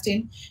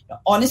 azilastine.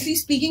 Honestly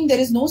speaking, there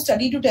is no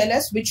study to tell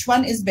us which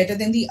one is better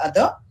than the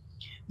other.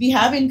 We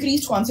have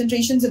increased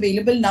concentrations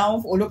available now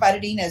of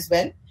oloparidine as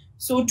well.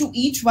 So to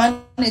each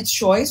one its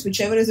choice,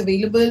 whichever is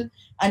available,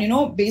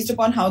 and based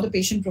upon how the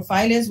patient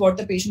profile is, what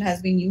the patient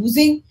has been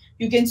using,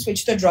 you can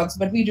switch the drugs.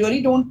 But we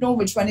really don't know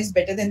which one is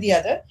better than the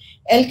other.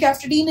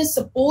 L-caftidine is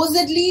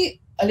supposedly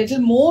a little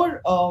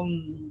more,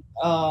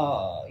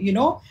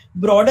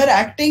 broader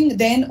acting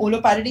than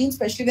oloparidine,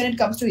 especially when it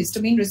comes to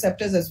histamine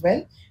receptors as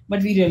well.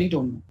 But we really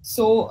don't know.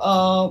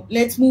 So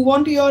let's move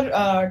on to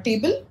your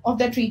table of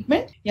the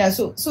treatment. Yeah,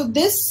 so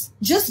this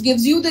just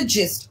gives you the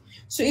gist.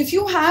 So if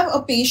you have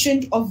a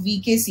patient of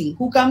VKC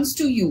who comes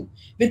to you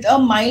with a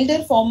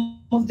milder form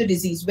of the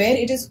disease where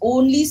it is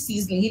only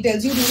seasonal, he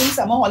tells you during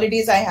summer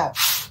holidays I have.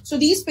 So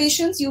these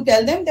patients, you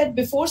tell them that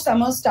before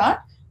summer start,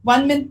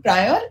 1 month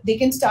prior, they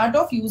can start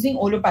off using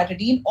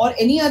oloparidine or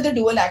any other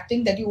dual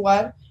acting that you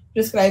are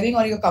prescribing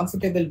or you're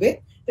comfortable with.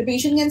 The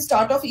patient can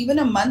start off even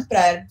a month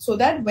prior, so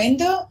that when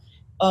the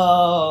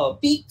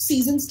peak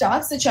season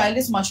starts, the child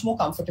is much more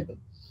comfortable.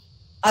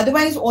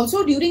 Otherwise,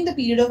 also during the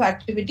period of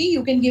activity,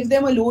 you can give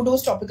them a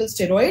low-dose topical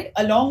steroid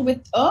along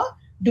with a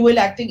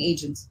dual-acting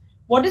agents.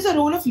 What is the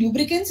role of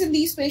lubricants in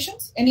these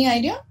patients? Any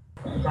idea?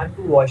 Not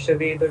to wash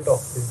away the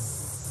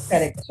toxins.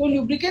 Correct. So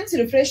lubricants,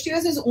 refresh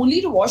tears is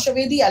only to wash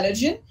away the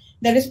allergen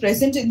that is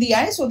present in the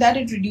eye so that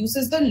it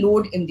reduces the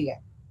load in the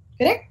eye.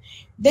 Correct?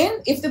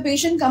 Then if the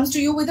patient comes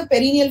to you with a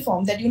perineal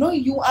form that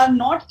you are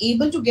not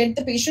able to get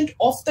the patient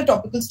off the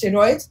topical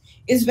steroids,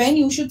 is when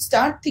you should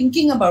start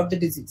thinking about the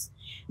disease.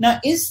 Now,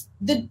 is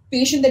the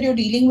patient that you're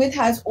dealing with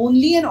has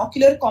only an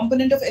ocular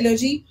component of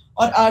allergy,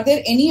 or are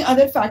there any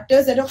other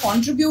factors that are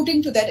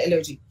contributing to that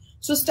allergy?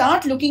 So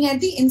start looking at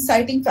the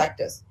inciting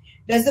factors.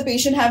 Does the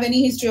patient have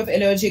any history of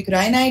allergic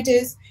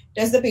rhinitis?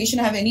 Does the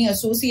patient have any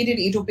associated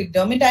atopic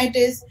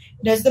dermatitis?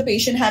 Does the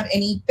patient have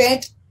any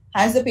pet?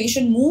 Has the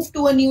patient moved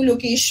to a new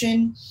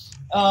location?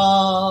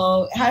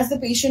 Has the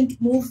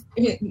patient moved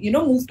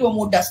to a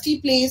more dusty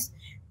place?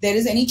 There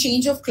is any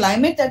change of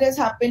climate that has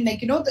happened,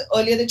 like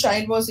earlier the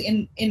child was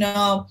in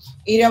a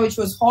area which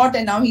was hot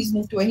and now he's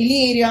moved to a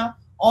hilly area,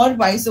 or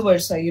vice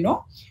versa.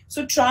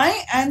 So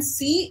try and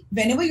see,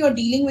 whenever you're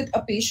dealing with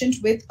a patient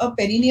with a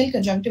perineal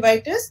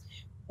conjunctivitis,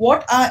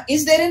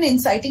 is there an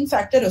inciting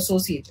factor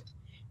associated?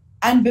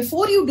 And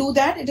before you do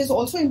that, it is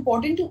also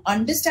important to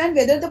understand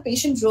whether the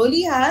patient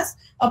really has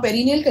a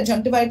perineal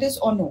conjunctivitis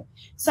or no.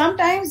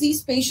 Sometimes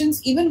these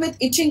patients, even with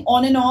itching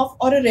on and off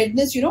or a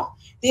redness,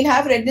 they'll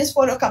have redness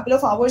for a couple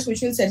of hours,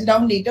 which will settle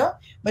down later.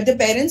 But the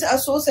parents are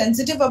so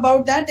sensitive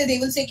about that they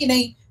will say ki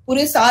nahi,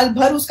 pure saal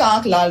bhar uska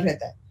aankh laal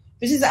rehta hai,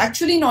 which is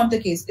actually not the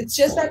case. It's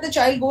just that the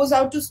child goes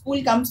out to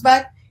school, comes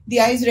back,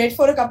 the eye is red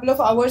for a couple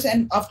of hours,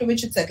 and after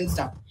which it settles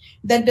down.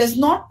 That does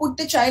not put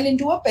the child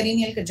into a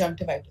perineal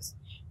conjunctivitis.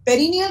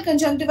 Perineal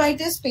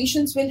conjunctivitis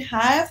patients will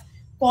have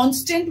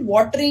constant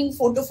watering,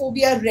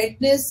 photophobia,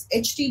 redness,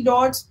 HT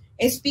dots,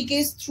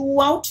 SPKs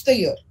throughout the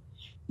year.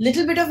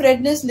 Little bit of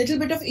redness, little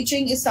bit of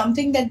itching is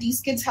something that these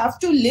kids have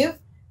to live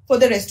for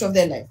the rest of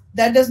their life.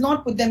 That does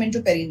not put them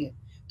into perineal.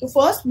 So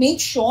first,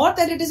 make sure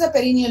that it is a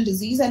perineal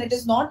disease and it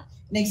is not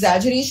an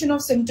exaggeration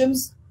of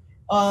symptoms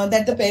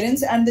that the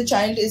parents and the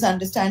child is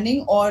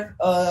understanding, or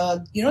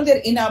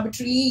they're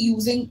inarbitrarily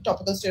using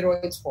topical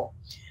steroids for.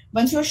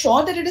 Once you're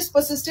sure that it is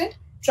persistent,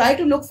 try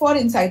to look for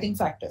inciting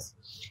factors.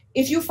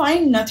 If you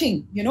find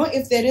nothing,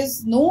 if there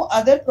is no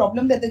other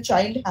problem that the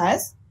child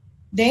has,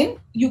 then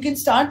you can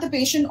start the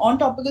patient on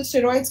topical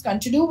steroids,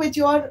 continue with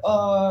your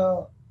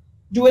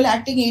dual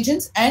acting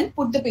agents, and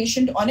put the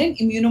patient on an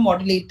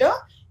immunomodulator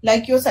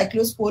like your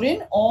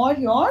cyclosporin or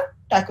your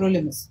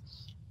tacrolimus,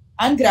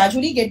 and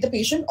gradually get the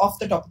patient off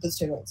the topical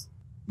steroids.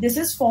 This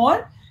is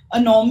for a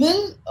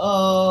normal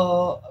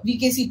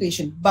VKC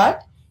patient.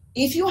 But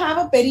if you have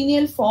a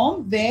perineal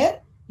form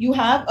where you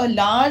have a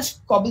large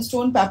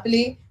cobblestone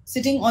papillae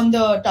sitting on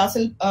the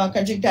tarsal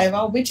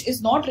conjunctiva, which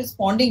is not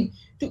responding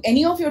to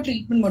any of your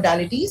treatment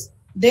modalities,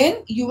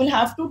 then you will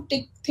have to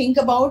think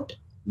about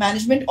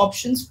management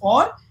options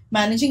for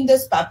managing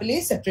this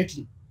papillae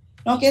separately.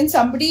 Now, can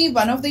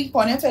one of the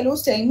cornea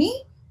fellows, tell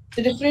me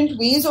the different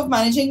ways of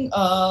managing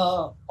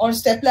or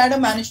step ladder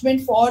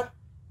management for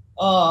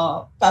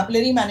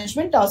papillary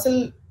management,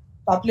 tarsal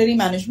papillary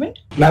management?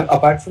 Ma'am,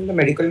 apart from the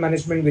medical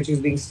management which is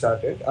being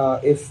started,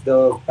 if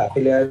the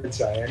papillae are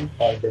giant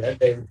or there,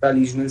 the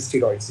intralesional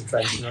steroids, the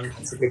triamcinolone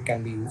acetate,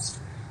 can be used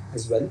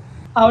as well.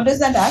 How does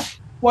that act?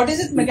 What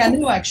is its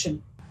mechanism of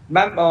action?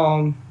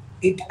 Ma'am,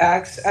 it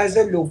acts as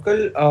a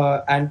local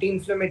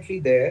anti-inflammatory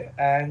there,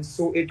 and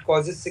so it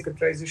causes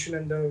cicatrization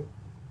and the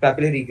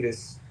papillary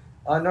regress.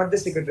 Not the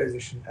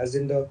cicatrization, as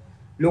in the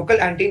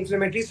local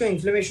anti-inflammatory, so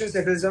inflammation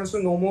settles down, so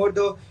no more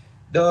the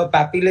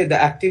papillae,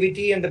 the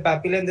activity and the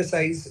papillae and the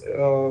size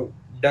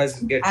does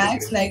get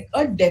acts regressed. Like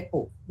a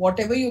depot.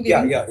 Whatever you give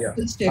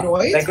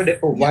steroids, like a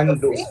depot, one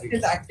dose. It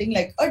is acting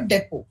like a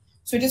depot.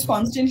 So it is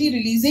constantly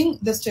releasing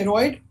the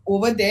steroid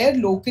over there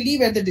locally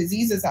where the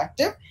disease is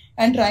active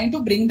and trying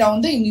to bring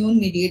down the immune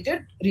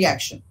mediated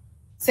reaction.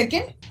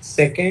 Second,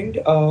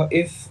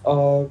 if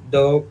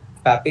the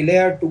papillae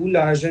are too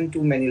large and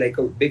too many, like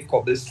a big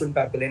cobblestone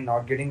papillae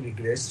not getting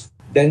regressed,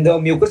 then the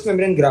mucous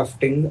membrane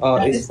grafting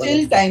is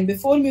still time.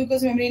 Before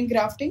mucous membrane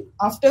grafting,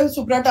 after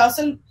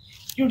supratarsal,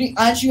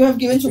 as you have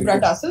given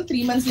supratarsal,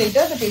 3 months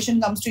later the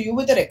patient comes to you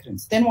with a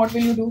recurrence. Then what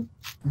will you do?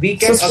 We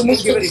can again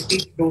give a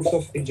repeat dose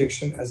of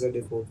injection as a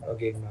depot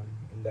again, ma'am,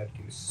 in that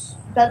case.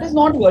 That is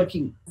not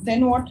working.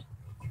 Then what?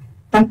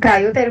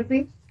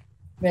 Cryotherapy.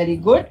 Very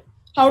good.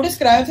 How does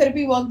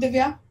cryotherapy work,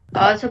 Divya?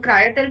 So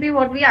cryotherapy,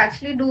 what we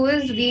actually do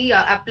is we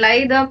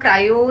apply the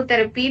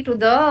cryotherapy to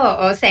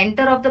the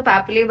center of the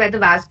papillae where the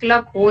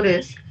vascular core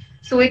is.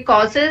 So it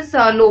causes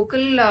local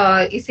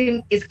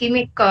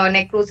ischemic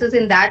necrosis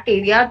in that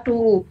area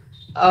to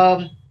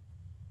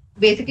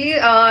basically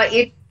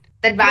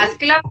that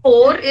vascular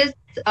core is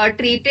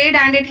treated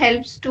and it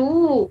helps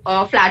to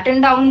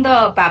flatten down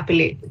the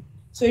papillae.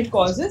 So it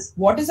causes,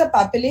 what is a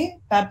papillae?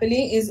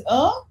 Papillae is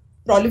a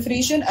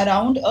proliferation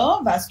around a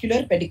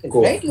vascular pedicle,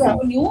 right? You have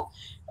a new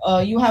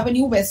you have a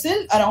new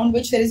vessel around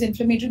which there is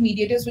inflammatory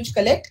mediators which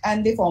collect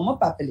and they form a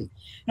papillae.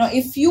 Now,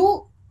 if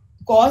you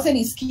cause an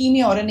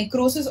ischemia or a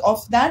necrosis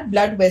of that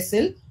blood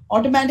vessel,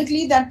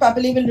 automatically that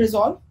papillae will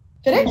resolve,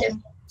 correct? Yes.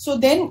 So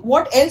then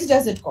what else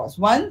does it cause?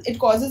 One, it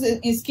causes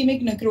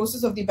ischemic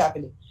necrosis of the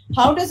papillae.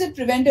 How does it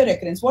prevent a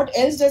recurrence? What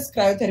else does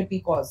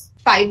cryotherapy cause?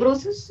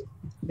 Fibrosis.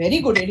 Very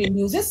good. It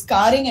induces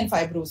scarring and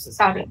fibrosis,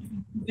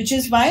 which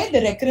is why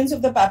the recurrence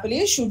of the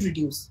papillae should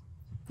reduce.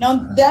 Now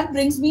that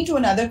brings me to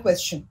another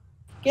question.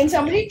 Can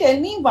somebody tell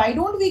me why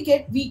don't we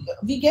get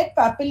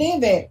papillae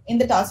where? In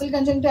the tarsal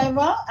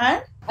conjunctiva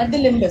and at the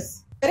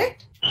limbus,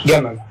 correct?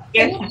 Yeah, ma'am.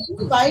 Yes.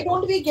 Why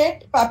don't we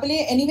get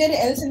papillae anywhere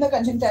else in the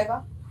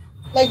conjunctiva?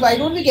 Like, why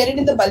don't we get it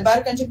in the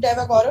bulbar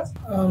conjunctiva, Gaurav?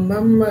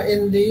 Ma'am,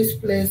 in these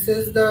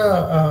places,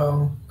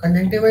 the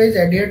conjunctiva is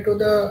adhered to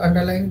the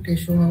underlying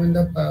tissue, ma'am, in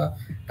the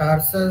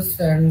tarsus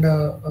and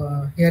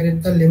here in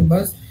the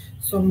limbus.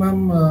 So,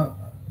 ma'am,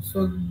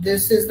 so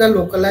this is the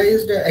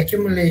localized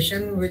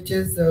accumulation which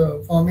is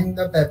forming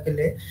the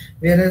papillae,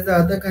 whereas the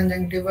other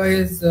conjunctiva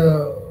is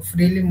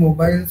freely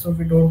mobile, so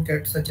we don't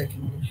get such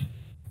accumulation.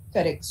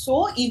 Correct.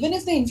 So even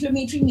if the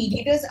inflammatory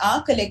mediators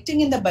are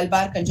collecting in the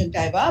bulbar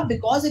conjunctiva,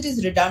 because it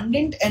is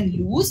redundant and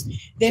loose,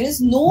 there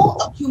is no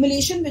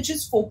accumulation which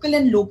is focal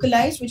and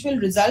localized, which will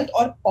result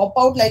or pop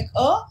out like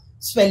a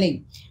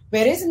swelling.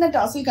 Whereas in the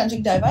tarsal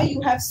conjunctiva, you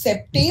have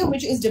septae,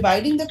 which is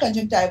dividing the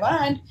conjunctiva,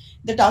 and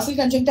the tarsal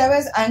conjunctiva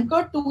is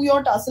anchored to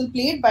your tarsal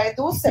plate by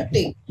those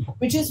septae,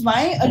 which is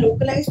why a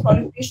localized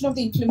proliferation of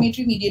the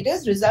inflammatory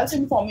mediators results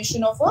in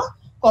formation of a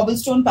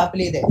cobblestone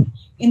papillae there.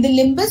 In the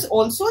limbus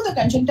also, the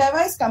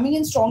conjunctiva is coming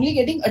and strongly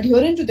getting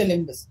adherent to the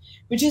limbus,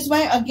 which is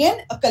why again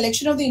a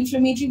collection of the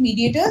inflammatory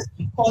mediators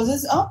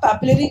causes a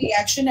papillary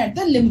reaction at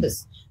the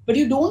limbus. But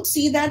you don't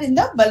see that in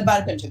the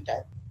bulbar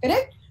conjunctiva,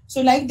 correct?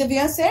 So like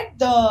Divya said,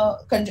 the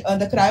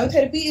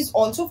cryotherapy is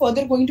also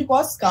further going to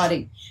cause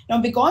scarring.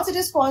 Now because it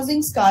is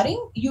causing scarring,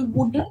 you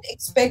wouldn't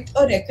expect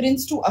a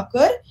recurrence to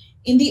occur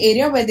in the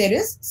area where there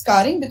is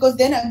scarring, because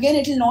then again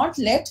it will not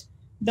let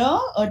the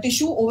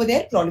tissue over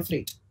there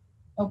proliferate.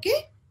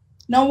 Okay.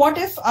 Now, what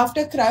if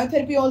after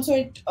cryotherapy also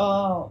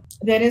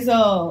there is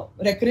a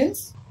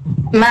recurrence?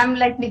 Ma'am,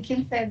 like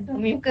Nikhil said, the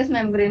mucous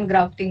membrane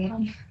grafting,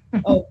 ma'am.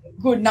 Okay,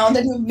 good. Now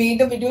that you've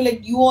made a video,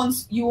 like you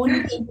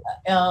only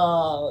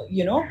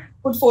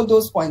put forth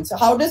those points. So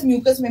how does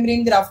mucous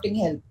membrane grafting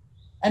help?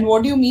 And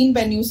what do you mean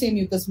when you say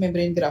mucous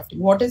membrane grafting?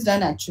 What is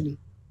done actually?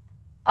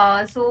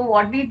 So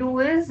what we do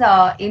is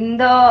in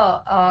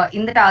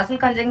the tarsal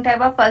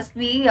conjunctiva, first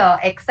we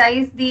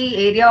excise the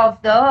area of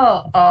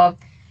the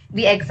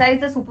we excise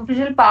the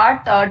superficial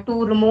part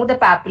to remove the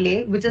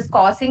papillae, which is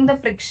causing the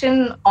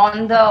friction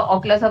on the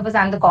ocular surface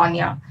and the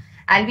cornea.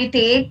 And we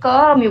take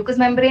a mucous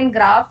membrane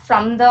graft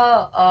from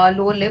the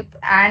lower lip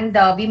and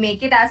we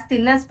make it as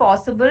thin as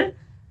possible,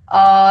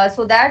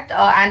 so that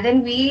and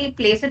then we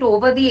place it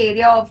over the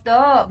area of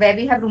the where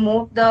we have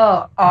removed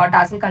the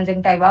tarsal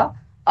conjunctiva.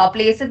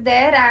 Place it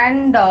there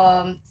and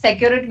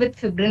secure it with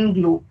fibrin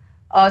glue.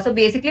 So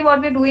basically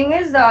what we're doing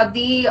is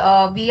we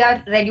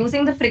are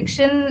reducing the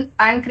friction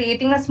and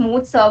creating a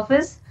smooth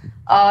surface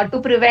to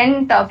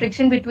prevent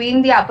friction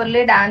between the upper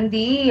lid and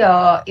the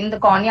in the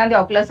cornea and the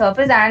ocular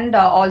surface, and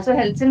also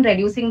helps in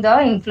reducing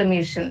the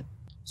inflammation.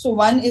 So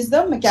one is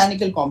the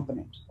mechanical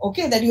component,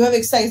 okay, that you have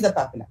excised the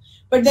papilla.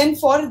 But then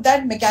for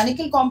that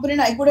mechanical component,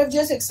 I could have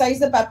just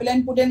excised the papilla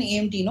and put an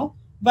AMT, no?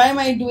 Why am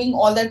I doing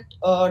all that?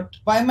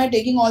 Why am I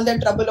taking all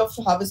that trouble of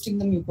harvesting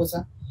the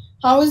mucosa?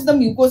 How is the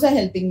mucosa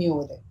helping me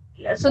over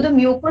there? So the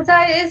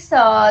mucosa is,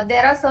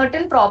 there are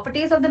certain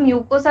properties of the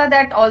mucosa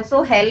that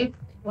also help.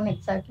 I don't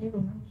exactly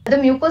remember. The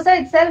mucosa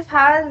itself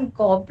has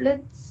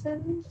goblet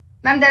cells.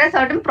 Ma'am, there are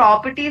certain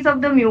properties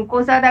of the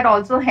mucosa that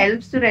also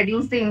helps to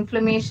reduce the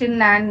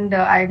inflammation, and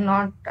I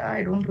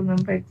don't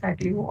remember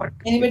exactly what.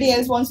 Anybody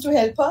else wants to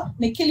help her?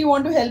 Nikhil, you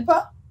want to help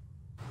her?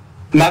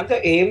 Ma'am, the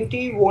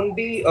AMT won't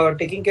be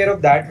taking care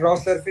of that raw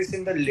surface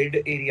in the lid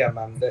area,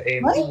 ma'am. The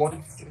AMT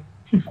won't.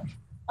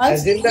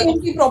 As in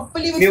the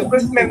properly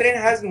mucous membrane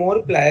has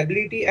more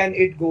pliability and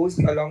it goes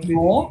along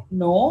with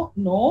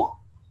No.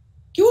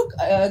 Cute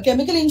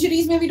chemical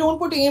injuries, maybe don't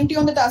put AMT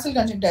on the tarsal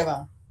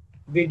conjunctiva.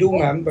 We do,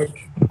 ma'am, but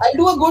I'll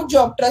do a good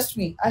job, trust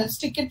me. I'll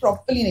stick it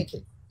properly,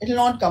 Nikhil. It will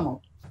not come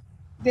out.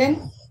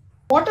 Then,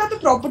 what are the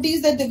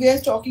properties that Divya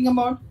is talking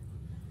about?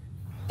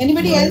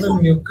 Anybody else? The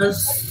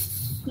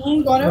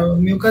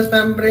mucous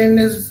membrane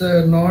is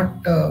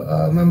not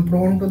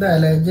prone to the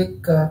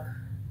allergic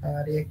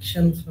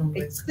reactions.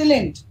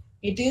 Excellent.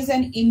 It is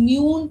an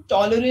immune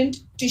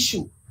tolerant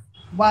tissue.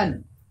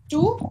 1.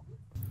 2.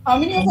 How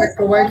many of us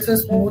provides a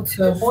smooth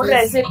surface? More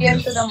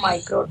resilient to the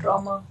micro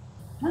trauma.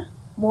 Huh?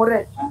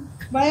 More.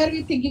 Why are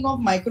we thinking of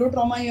micro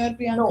trauma here,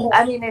 Priyanka? No,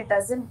 I mean it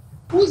doesn't.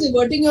 Who's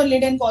everting your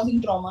lid and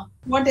causing trauma?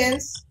 What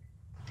else?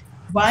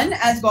 1,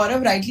 as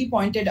Gaurav rightly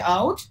pointed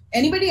out.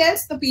 Anybody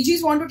else? The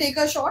PGs want to take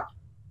a shot?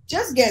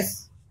 Just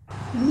guess.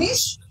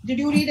 Nish, did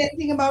you read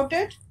anything about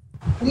it?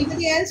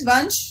 Anybody else?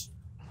 Vansh?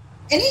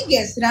 Any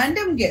guess,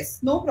 random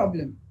guess, no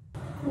problem.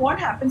 What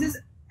happens is,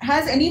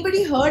 has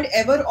anybody heard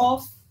ever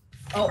of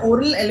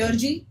oral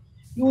allergy,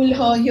 you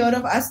will hear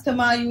of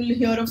asthma, you will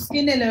hear of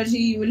skin allergy,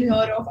 you will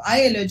hear of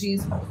eye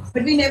allergies,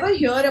 but we never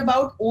hear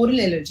about oral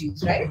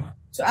allergies, right?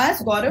 So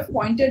as Gaurav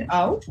pointed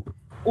out,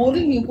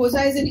 oral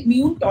mucosa is an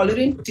immune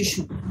tolerant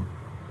tissue.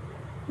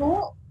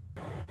 So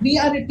we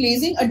are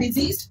replacing a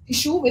diseased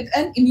tissue with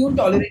an immune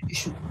tolerant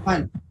tissue.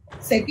 One.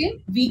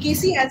 Second,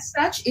 VKC as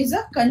such is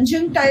a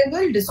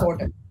conjunctival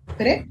disorder,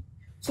 correct?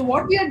 So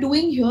what we are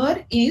doing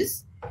here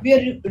is we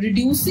are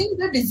reducing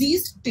the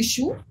diseased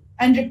tissue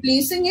and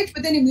replacing it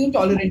with an immune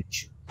tolerant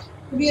tissue.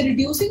 So we are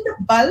reducing the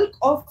bulk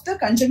of the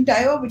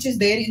conjunctiva which is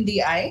there in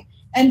the eye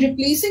and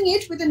replacing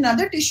it with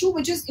another tissue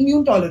which is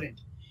immune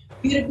tolerant.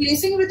 We are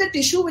replacing it with a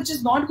tissue which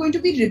is not going to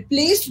be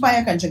replaced by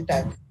a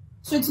conjunctiva.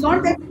 So it's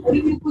not that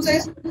oral mucosa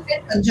is going to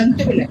get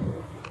conjunctivitis.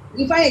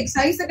 If I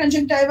excise the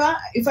conjunctiva,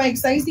 if I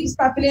excise these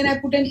papillae and I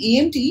put an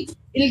AMT,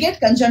 it'll get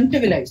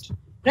conjunctivalized,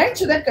 right?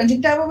 So that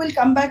conjunctiva will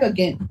come back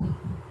again.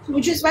 So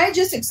which is why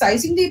just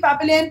excising the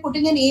papillae and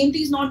putting an AMT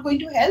is not going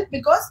to help,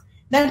 because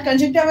that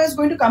conjunctiva is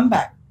going to come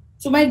back.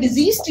 So my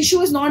diseased tissue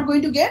is not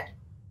going to get,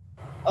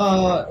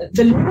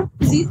 the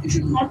diseased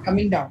tissue is not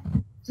coming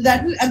down. So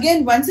that will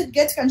again, once it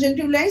gets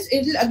conjunctivalized,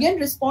 it will again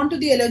respond to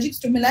the allergic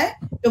stimuli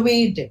the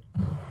way it did.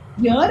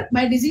 Here,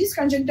 my diseased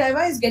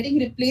conjunctiva is getting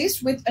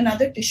replaced with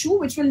another tissue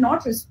which will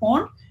not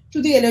respond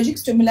to the allergic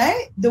stimuli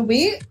the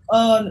way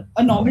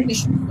a normal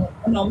tissue,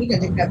 a normal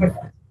conjunctiva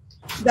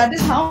does. So that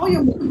is how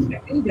you're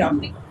moving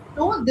grafting.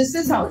 So this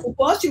is how. So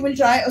first you will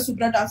try a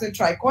supratarsal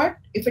trichoid.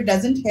 If it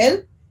doesn't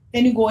help,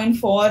 then you go in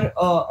for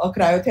a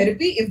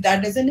cryotherapy. If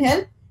that doesn't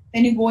help,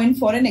 then you go in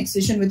for an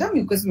excision with a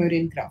mucous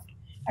membrane graft.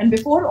 And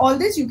before all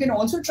this, you can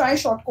also try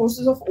short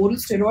courses of oral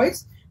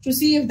steroids to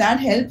see if that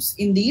helps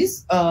in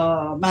these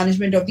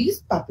management of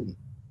these papillae.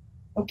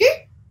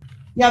 Okay?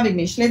 Yeah,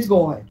 Vignesh, let's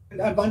go ahead.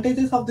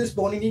 Advantages of this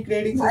Bonini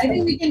grading system. I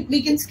think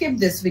we can skip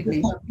this,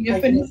 Vignesh. We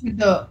are finished with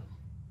the.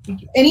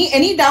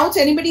 Any doubts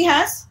anybody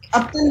has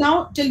up till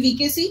now, till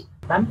VKC?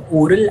 Ma'am,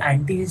 oral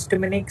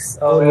antihistaminics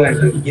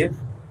do we give?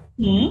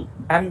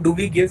 And do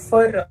we give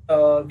for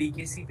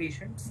VKC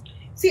patients?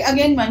 See,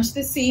 again, Manch,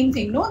 the same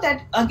thing, no?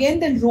 That again,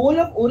 the role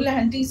of oral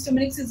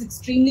antihistaminics is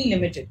extremely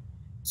limited.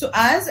 So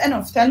as an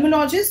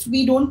ophthalmologist,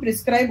 we don't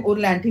prescribe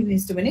oral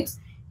antihistaminics.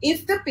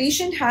 If the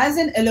patient has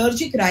an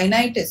allergic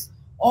rhinitis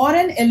or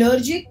an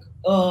allergic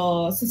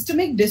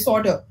systemic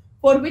disorder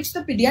for which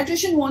the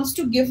pediatrician wants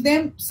to give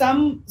them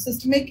some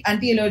systemic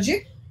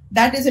anti-allergic,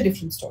 that is a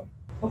different story.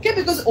 Okay,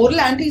 because oral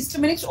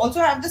antihistaminics also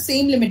have the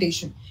same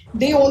limitation.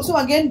 They also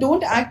again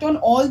don't act on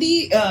all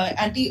the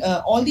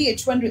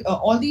H1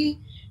 all the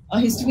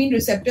histamine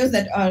receptors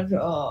that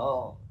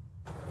are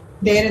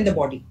there in the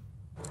body.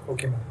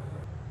 Okay, ma'am.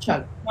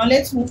 Chalo. Now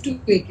let's move to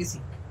VKC.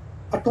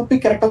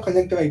 Atopic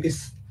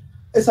keratoconjunctivitis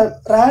is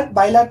a rare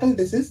bilateral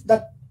disease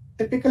that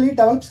typically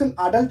develops in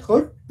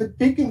adulthood with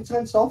peak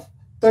incidence of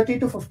 30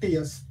 to 50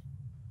 years.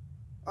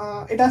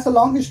 It has a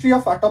long history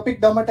of atopic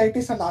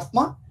dermatitis and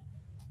asthma.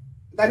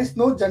 There is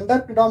no gender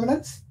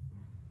predominance.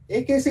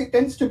 AKC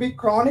tends to be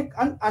chronic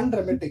and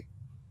unremitting.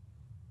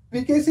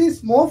 VKC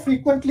is more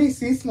frequently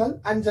seasonal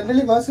and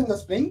generally worse in the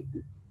spring,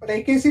 but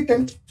AKC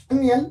tends to be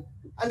perennial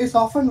and is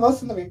often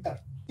worse in the winter.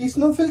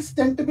 Eosinophils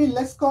tend to be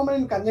less common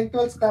in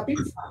conjunctival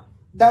scrapings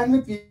than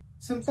with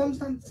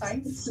symptoms and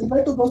signs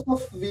similar to those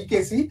of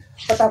VKC,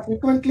 but are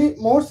frequently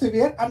more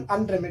severe and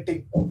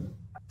unremitting.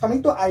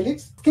 Coming to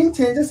eyelids, skin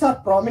changes are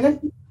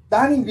prominent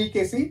than in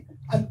VKC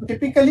and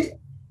typically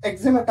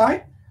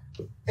eczematoid,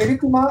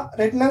 erythema,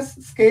 redness,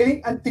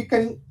 scaling, and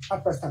thickening are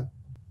present,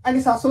 and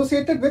is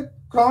associated with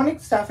chronic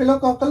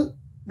staphylococcal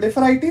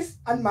blepharitis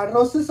and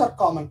madrosis are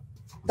common.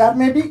 There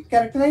may be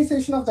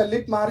keratinization of the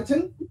lid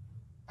margin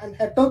and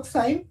headache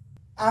sign,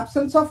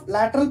 absence of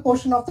lateral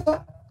portion of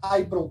the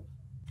eyebrow.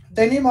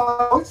 Denim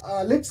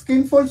lid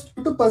skin folds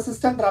due to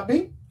persistent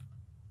rubbing,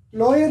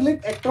 lower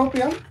lid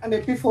ectropion and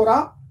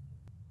epiphora.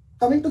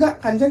 Coming to the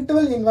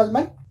conjunctival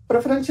involvement,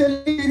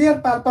 preferentially inferior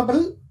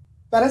palpable,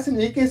 whereas in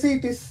VKC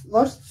it is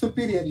worse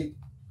superiorly.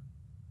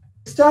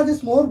 Discharge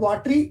is more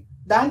watery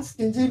than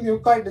stingy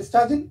mucoid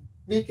discharge in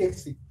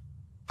VKC.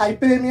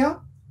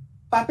 Hyperemia,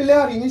 papillae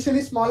are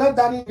initially smaller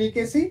than in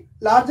VKC,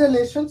 larger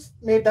lesions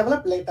may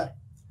develop later.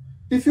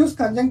 Diffuse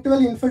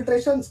conjunctival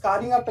infiltration,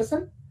 scarring are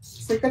present.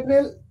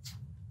 Cicatricial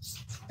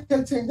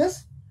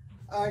changes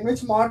in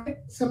which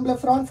moderate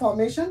symblepharon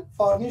formation,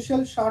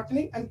 fornical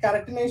shortening, and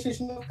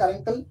keratinization of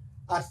caruncle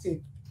are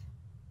seen.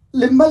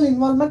 Limbal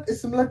involvement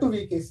is similar to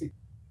VKC.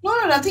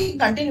 No, nothing.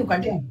 Continue.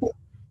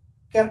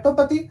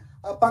 Keratopathy,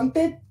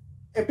 punctate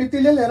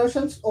epithelial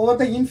erosions over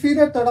the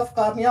inferior third of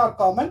cornea are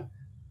common.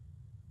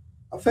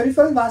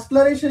 Peripheral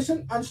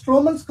vascularization and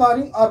stromal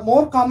scarring are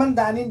more common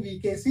than in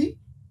VKC.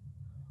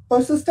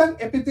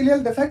 Persistent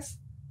epithelial defects,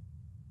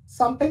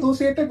 sometimes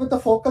associated with the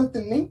focal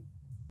thinning,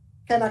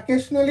 can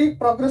occasionally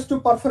progress to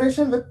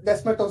perforation with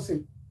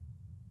desmetosine.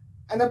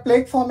 And the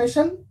plaque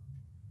formation,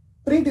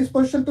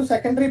 predisposition to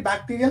secondary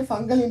bacterial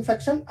fungal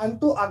infection and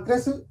to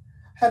aggressive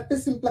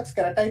herpes simplex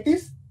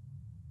keratitis.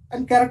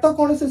 And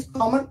keratoconus is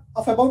common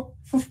of about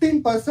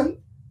 15%,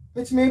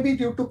 which may be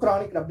due to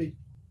chronic rubbing.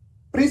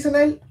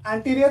 Presenile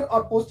anterior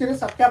or posterior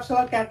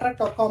subcapsular cataract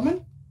are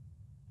common.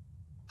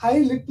 High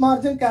lid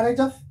margin carriage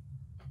of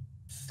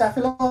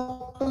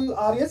staphylococcal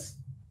aureus.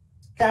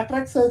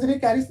 Cataract surgery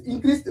carries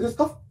increased risk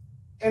of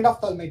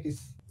endophthalmitis.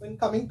 When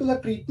coming to the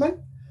treatment,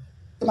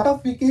 the method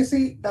of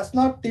VKC does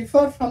not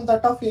differ from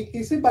that of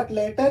AKC, but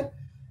later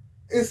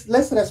is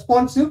less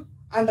responsive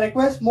and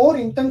requires more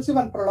intensive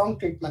and prolonged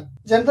treatment.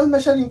 General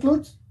measure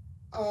includes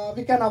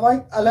we can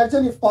avoid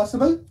allergen if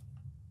possible,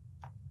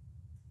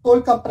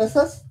 cold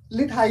compressors,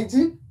 lid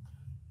hygiene,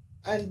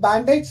 and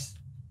bandage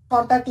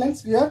contact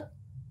lens wear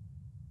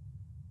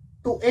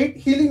to aid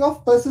healing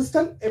of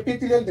persistent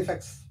epithelial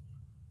defects.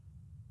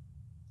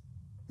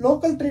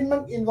 Local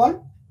treatment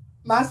involved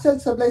mast cell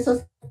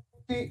stabilizers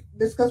we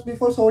discussed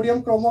before,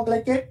 sodium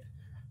chromoglycate,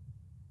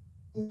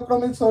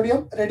 chromyl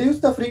sodium, reduce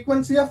the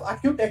frequency of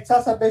acute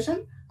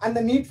exacerbation and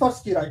the need for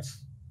steroids.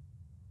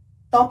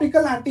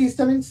 Topical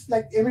antihistamines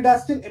like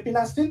imidazoline,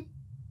 epinastine,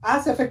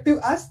 as effective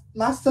as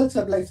mast cell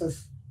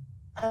stabilizers,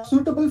 are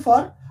suitable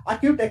for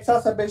acute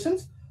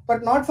exacerbations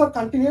but not for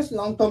continuous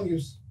long-term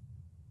use.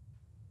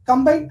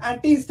 Combined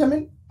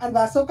antihistamine and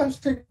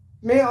vasoconstrictor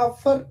may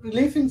offer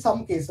relief in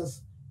some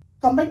cases.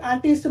 Combined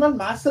antihistamine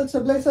mast cell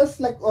stabilizers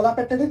like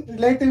olapatadine,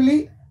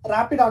 relatively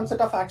rapid onset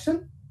of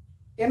action.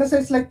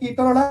 NSAIDs like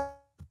ketorolac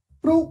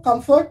prove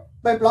comfort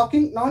by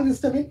blocking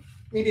non-histamine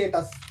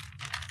mediators.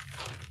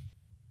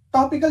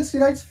 Topical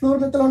steroids,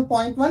 fluorometholone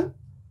 0.1,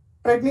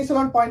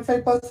 prednisolone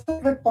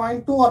 0.5%,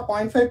 0.2 or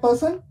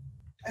 0.5%.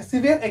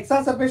 Severe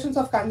exacerbations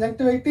of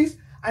conjunctivitis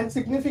and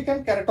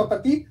significant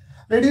keratopathy,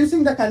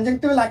 reducing the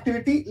conjunctival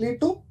activity, lead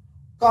to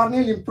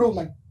corneal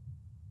improvement.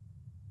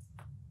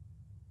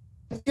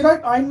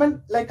 Steroid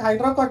ointment like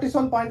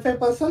hydrocortisone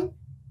 0.5%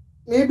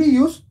 may be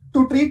used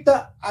to treat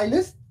the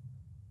eyelids,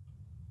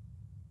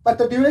 but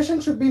the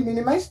duration should be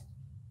minimized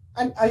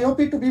and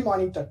IOP to be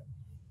monitored.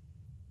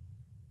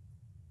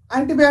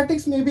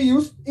 Antibiotics may be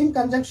used in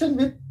conjunction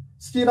with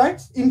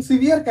steroids in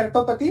severe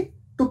keratopathy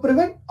to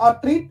prevent or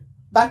treat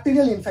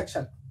bacterial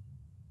infection.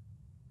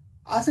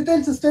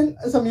 Acetylcysteine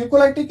is a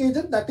mucolytic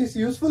agent that is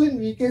useful in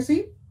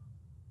VKC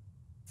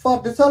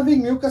for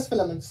dissolving mucous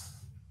filaments.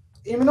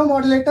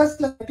 Immunomodulators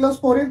like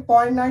cyclosporin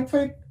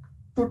 0.95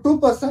 to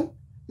 2%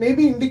 may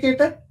be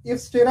indicated if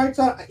steroids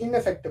are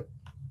ineffective.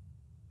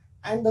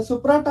 And the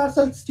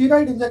supratarsal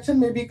steroid injection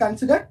may be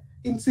considered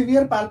in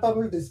severe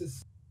palpable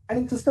disease. And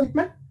in system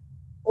treatment,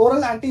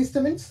 oral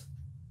antihistamines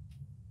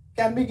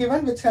can be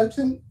given, which helps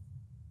in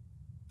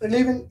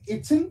relieving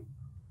itching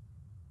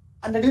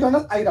and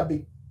reduce eye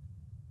rubbing.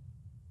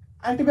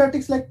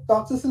 Antibiotics like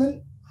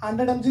doxycycline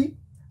 100 mg,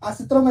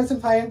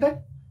 azithromycin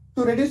 500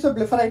 to reduce the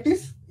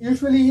blepharitis,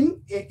 usually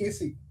in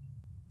AKC.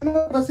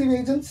 Immunosuppressive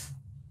agents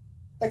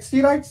like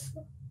steroids,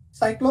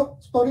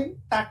 cyclosporin,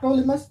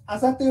 tacrolimus,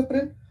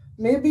 azathioprine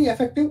may be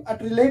effective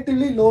at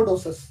relatively low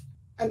doses.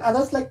 And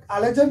others like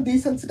allergen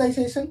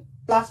desensitization,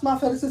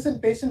 plasmapheresis in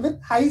patients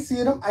with high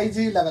serum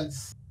IgE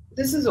levels.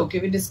 This is okay.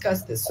 We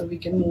discussed this, so we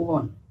can move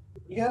on.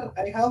 Here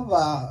I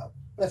have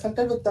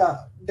presented with the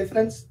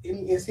difference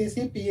in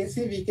ACC,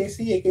 PAC,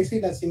 VKC, AKC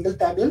in a single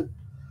table.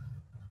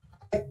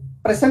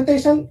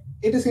 Presentation,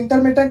 it is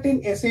intermittent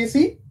in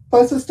SAC,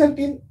 persistent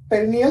in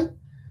perennial,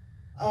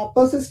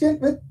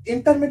 persistent with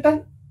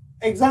intermittent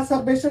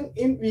exacerbation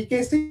in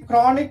VKC,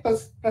 chronic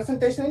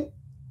presentation in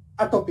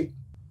atopic.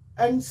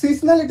 And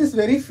seasonal, it is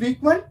very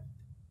frequent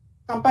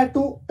compared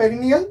to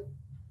perennial.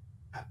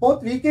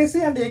 Both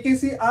VKC and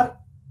AKC are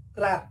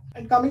rare.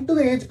 And coming to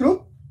the age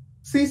group,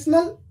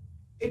 seasonal,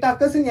 it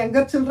occurs in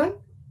younger children,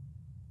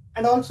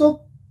 and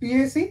also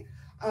PAC,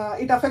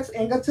 it affects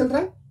younger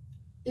children.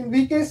 In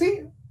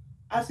VKC,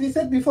 as we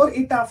said before,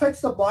 it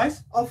affects the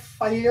boys of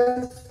 5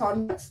 years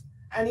onwards,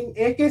 and in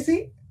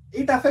AKC,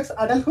 it affects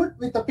adulthood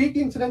with a peak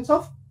incidence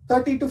of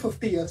 30 to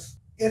 50 years.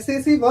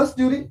 SAC worse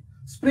during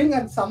spring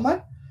and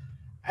summer,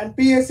 and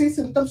PAC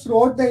symptoms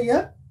throughout the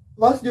year,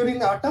 worse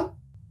during autumn.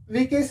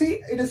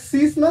 VKC, it is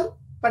seasonal,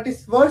 but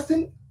it's worse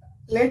in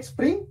late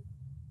spring.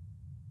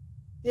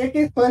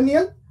 AK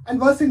perennial and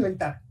worse in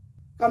winter.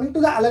 Coming to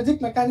the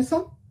allergic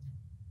mechanism,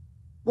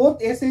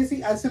 both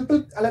SAC and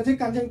simple allergic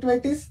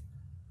conjunctivitis,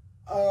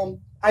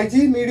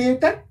 IgE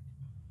mediated.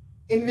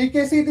 In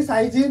VKC, it is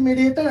IgE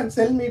mediated and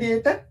cell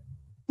mediated.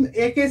 In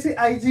AKC,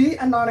 IgE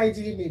and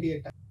non-IgE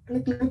mediated.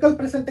 In clinical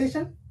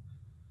presentation,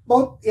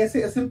 both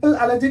simple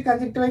allergic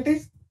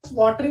conjunctivitis,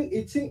 watering,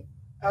 itching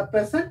are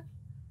present.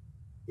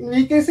 In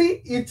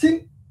VKC,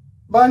 itching,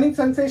 burning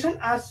sensation,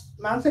 as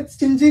ma'am said,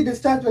 stingy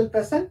discharge will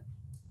present.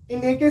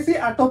 In AKC,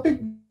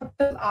 atopic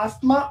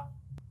asthma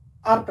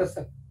are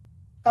present.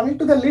 Coming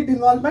to the lid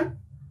involvement,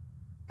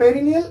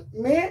 perennial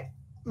may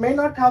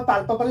not have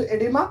palpable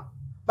edema,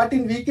 but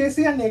in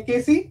VKC and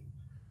AKC,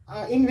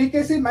 in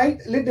VKC, mild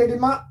lid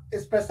edema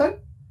is present.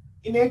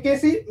 In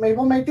AKC,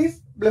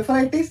 meibomitis,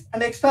 blepharitis,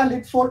 and extra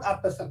lid fold are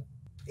present.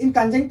 In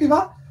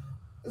conjunctiva,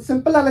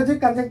 simple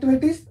allergic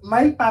conjunctivitis,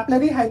 mild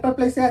papillary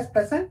hyperplasia is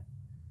present.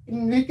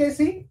 In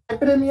VKC,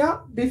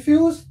 hyperemia,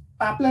 diffuse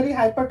papillary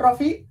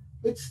hypertrophy,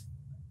 which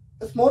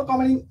is more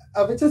common in,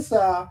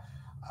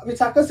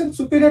 which occurs in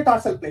superior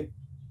tarsal plane.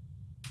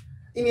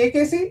 In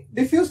AKC,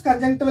 diffuse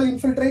conjunctival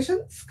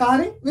infiltration,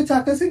 scarring, which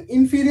occurs in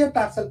inferior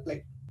tarsal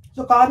plate.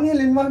 So corneal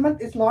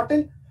involvement is not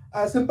in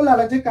simple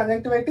allergic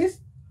conjunctivitis.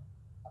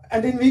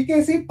 And in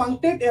VKC,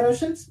 punctate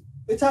erosions,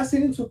 which are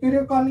seen in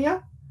superior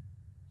cornea,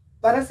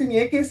 whereas in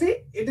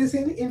AKC, it is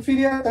in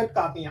inferior third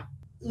cornea.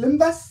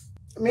 Limbus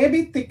may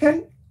be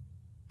thickened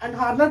and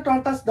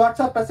Horner-Tontas dots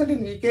are present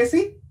in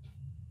VKC.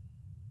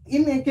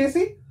 In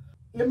AKC,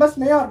 limbus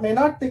may or may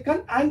not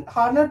thicken and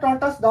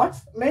Horner-Tontas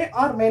dots may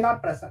or may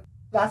not present.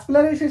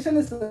 Vascularization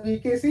is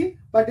VKC,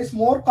 but is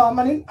more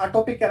common in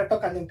atopic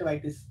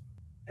keratoconjunctivitis.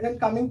 And then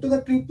coming to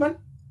the treatment,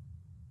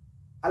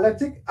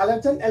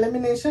 allergen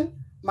elimination,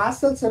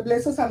 mast cell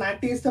stabilizers and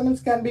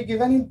antihistamines can be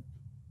given in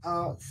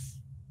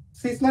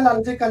seasonal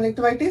allergic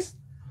conjunctivitis.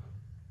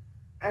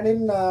 And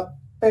in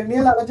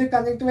perennial allergic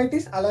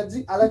conjunctivitis,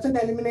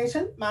 allergen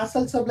elimination, mast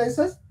cell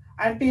stabilizers,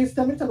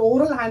 antihistamines and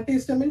oral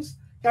antihistamines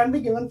can be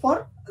given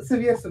for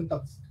severe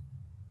symptoms.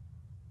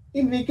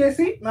 In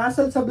VKC, mast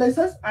cell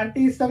stabilizers,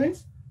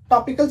 antihistamines,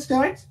 topical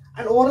steroids,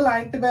 and oral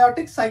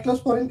antibiotics,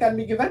 cyclosporin can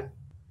be given.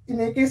 In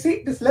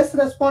AKC, it is less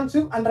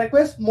responsive and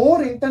requires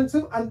more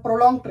intensive and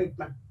prolonged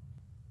treatment.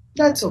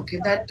 That's okay.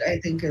 That I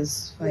think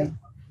is fine.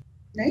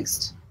 Yeah.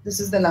 Next, this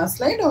is the last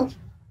slide, or?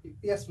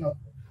 Yes, no.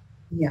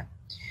 Yeah.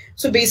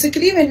 So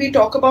basically, when we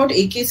talk about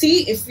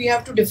AKC, if we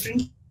have to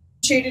differentiate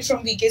it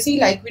from VKC,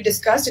 like we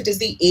discussed, it is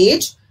the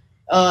age.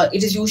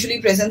 It is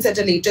usually present at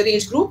a later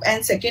age group,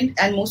 and second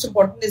and most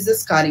important is the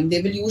scarring.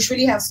 They will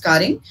usually have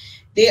scarring.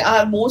 They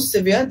are more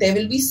severe. There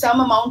will be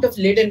some amount of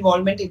lid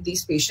involvement in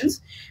these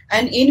patients,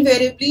 and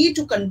invariably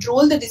to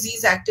control the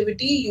disease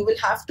activity, you will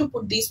have to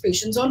put these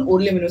patients on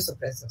oral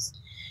immunosuppressors.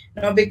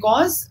 Now,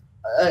 because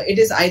it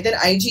is either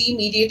IgE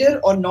mediated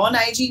or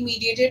non-IgE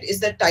mediated, is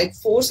the type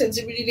 4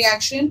 sensitivity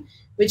reaction,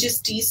 which is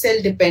T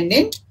cell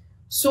dependent.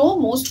 So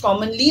most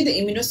commonly the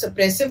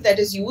immunosuppressive that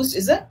is used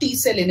is a T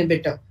cell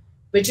inhibitor,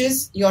 which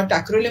is your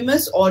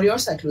tacrolimus or your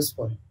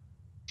cyclosporin.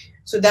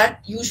 So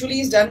that usually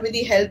is done with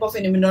the help of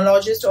an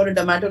immunologist or a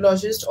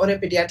dermatologist or a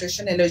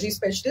pediatrician allergy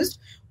specialist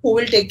who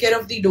will take care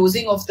of the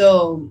dosing of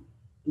the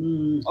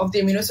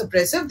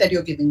immunosuppressive that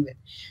you're giving with.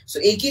 So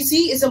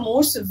AKC is a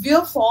more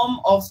severe form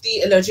of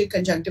the allergic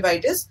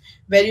conjunctivitis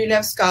where you'll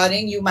have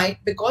scarring. You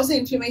might, because the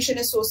inflammation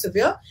is so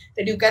severe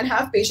that you can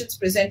have patients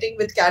presenting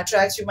with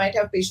cataracts. You might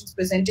have patients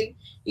presenting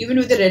even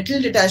with a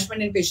retinal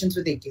detachment in patients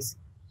with AKC.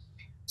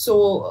 So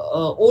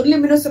oral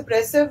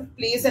immunosuppressive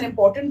plays an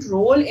important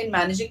role in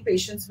managing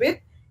patients with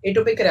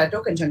atopic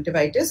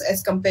keratoconjunctivitis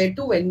as compared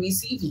to when we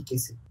see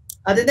VKC.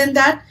 Other than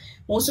that,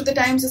 most of the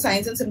times the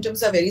signs and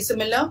symptoms are very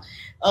similar.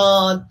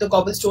 The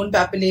cobblestone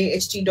papillae,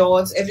 HT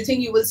dots,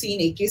 everything you will see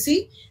in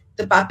AKC.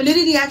 The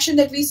papillary reaction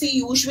that we see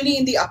usually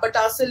in the upper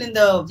tarsal in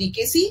the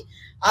VKC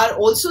are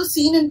also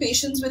seen in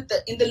patients with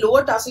in the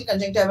lower tarsal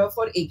conjunctiva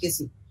for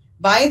AKC.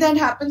 Why that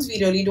happens, we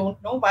really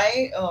don't know.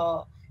 Why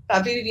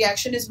papillary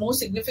reaction is more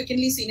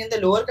significantly seen in the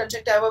lower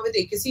conjunctiva with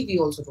AKC, we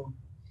also don't know.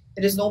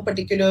 There is no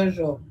particular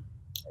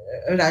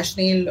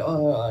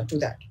rationale to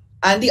that.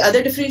 And the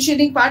other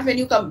differentiating part, when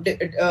you come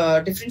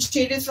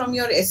differentiate it from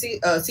your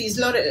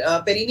seasonal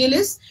or perennial,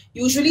 is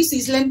usually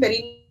seasonal and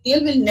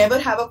perennial will never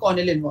have a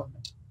corneal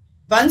involvement.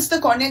 Once the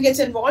cornea gets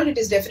involved, it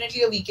is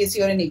definitely a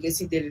VKC or an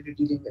AKC they're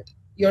dealing with.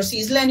 Your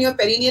seasonal and your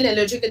perennial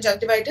allergic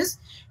conjunctivitis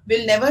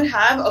will never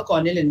have a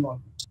corneal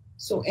involvement.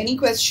 So any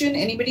question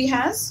anybody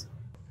has?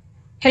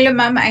 Hello,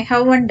 ma'am. I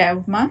have one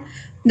doubt, ma'am.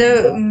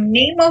 The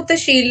name of the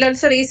shield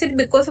ulcer, is it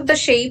because of the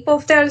shape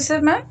of the ulcer,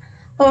 ma'am,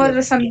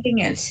 or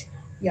something else?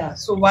 Yeah,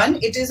 so one,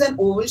 it is an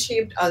oval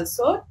shaped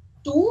ulcer.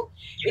 Two,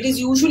 it is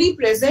usually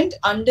present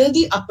under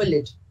the upper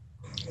lid.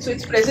 So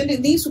it's present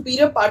in the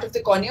superior part of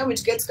the cornea,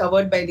 which gets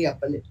covered by the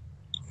upper lid.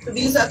 So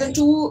these are the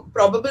two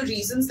probable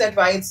reasons that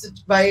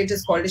why it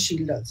is called a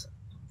shield ulcer.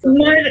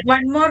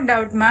 One more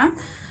doubt, ma'am.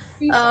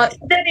 Is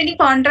there any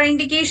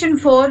contraindication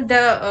for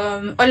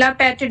the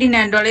olapatadine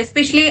and all,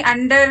 especially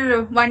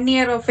under 1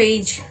 year of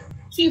age?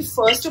 See,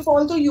 first of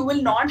all, though, you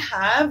will not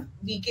have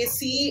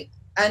VKC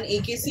and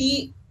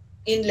AKC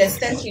in less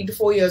than 3 to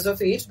 4 years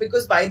of age,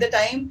 because by the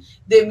time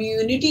the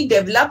immunity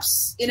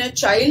develops in a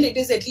child, it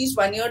is at least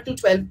 1 year to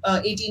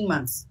 18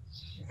 months.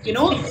 You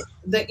know,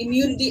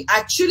 the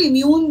actual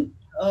immune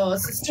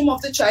system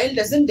of the child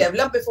doesn't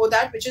develop before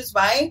that, which is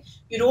why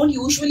you don't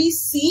usually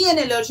see an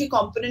allergy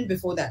component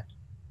before that.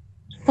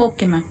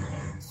 Okay, ma'am.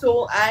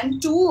 So,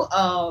 and two,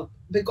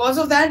 because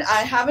of that,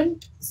 I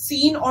haven't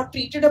seen or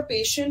treated a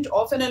patient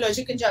of an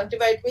allergic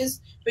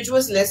conjunctivitis which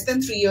was less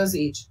than 3 years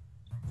age.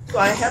 So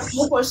I have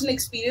no personal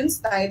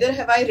experience, neither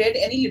have I read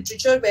any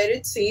literature where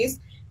it says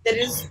that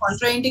it is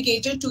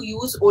contraindicated to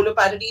use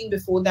olopatadine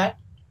before that.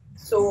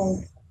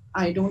 So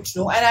I don't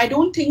know. And I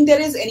don't think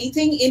there is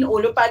anything in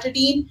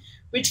olopatadine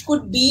which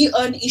could be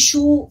an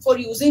issue for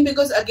using,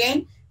 because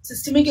again,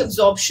 systemic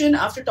absorption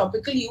after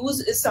topical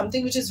use is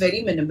something which is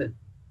very minimal.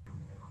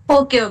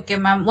 Okay,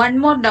 ma'am. One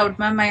more doubt,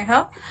 ma'am, I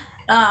have.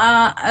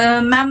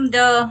 Ma'am,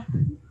 the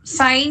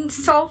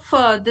signs of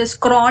this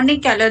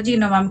chronic allergy,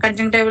 ma'am,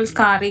 conjunctival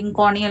scarring,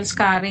 corneal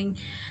scarring,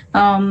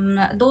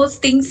 those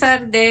things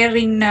are there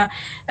in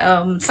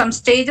some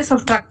stages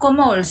of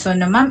trachoma also,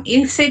 ma'am.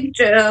 Is it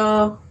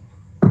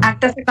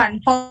act as a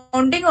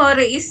confounding, or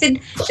is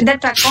it the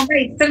trachoma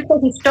itself a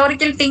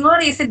historical thing, or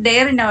is it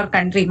there in our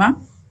country,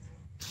 ma'am?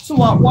 So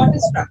what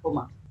is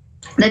trachoma?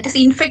 That is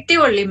infective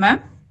only,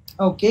 ma'am.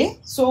 Okay.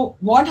 So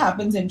what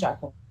happens in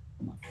trachoma?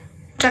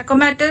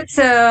 Trachomatis,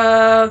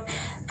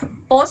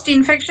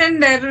 post-infection,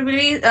 there will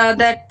be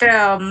that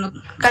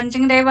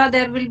conjunctiva,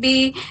 there will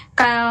be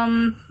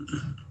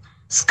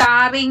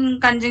scarring,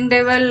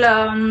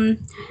 conjunctival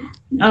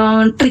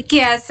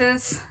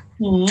trichiasis,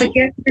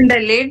 trichiasis in the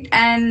lid,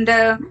 and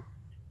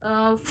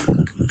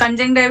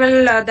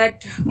conjunctival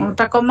that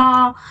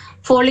trachoma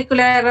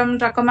follicularum,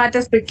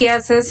 trachomatis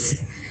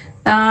trichiasis,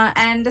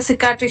 and the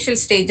cicatricial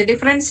stage. The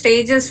different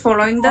stages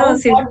following the.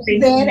 What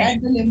is there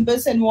at the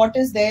limbus, and what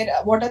is there?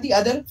 What are the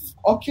other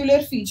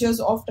ocular features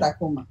of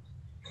trachoma?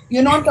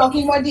 You're not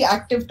talking about the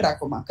active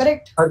trachoma,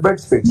 correct?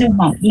 Herbert's pitch.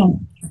 No.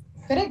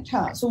 Correct.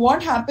 Huh? So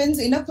what happens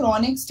in a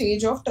chronic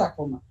stage of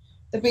trachoma?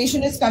 The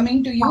patient is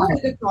coming to you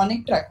with a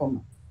chronic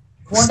trachoma.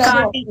 What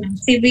scarring,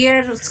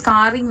 severe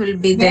scarring will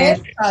be there.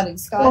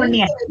 Scarring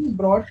is a very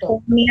broad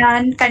term. Cornea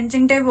and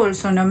conjunctiva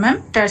also, no,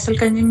 ma'am? Tarsal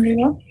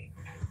conjunctiva.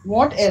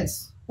 What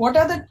else? What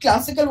are the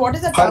classical? What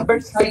is the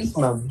Herbert's pitch,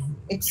 ma'am?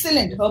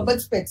 Excellent.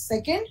 Herbert's pitch.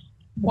 Second,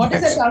 what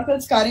is the tarsal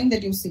scarring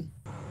that you see?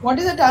 What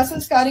is the tarsal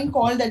scarring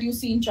called that you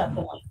see in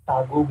trachoma?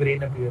 Tago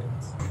grain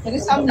appearance. There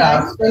is some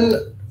line.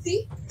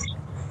 See?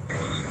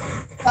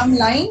 Some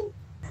line?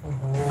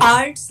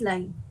 Arts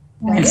line.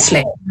 Arts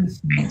line.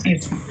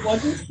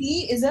 What you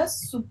see is a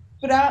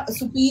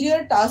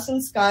superior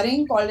tarsal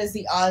scarring called as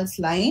the Arls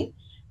line.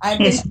 At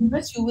the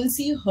limbus, you will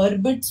see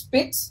Herbert's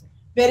pits.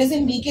 Whereas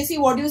in VKC,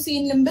 what do you see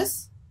in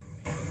limbus?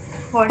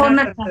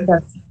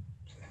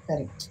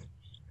 Correct.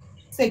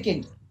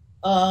 Second,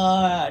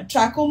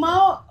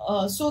 trachoma.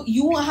 So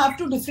you have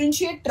to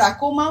differentiate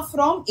trachoma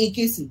from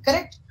AKC,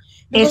 correct?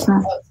 Because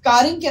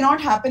scarring cannot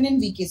happen in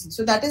VKC.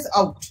 So that is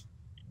out.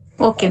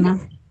 Okay,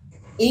 ma'am.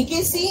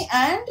 AKC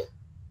and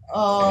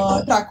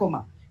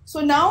trachoma. So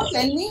now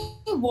tell me,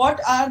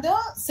 what are the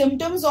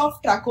symptoms of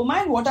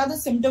trachoma and what are the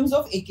symptoms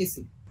of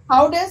AKC?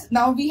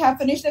 Now we have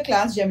finished the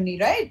class, Gemini,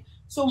 right?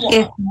 So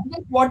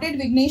what did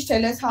Vignesh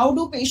tell us? How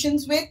do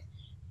patients with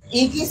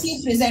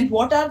AKC present?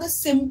 What are the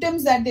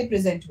symptoms that they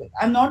present with?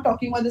 I'm not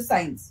talking about the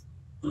signs.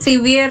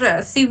 Severe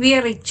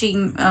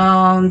itching,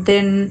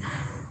 then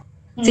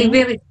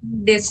severe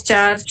itching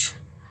discharge,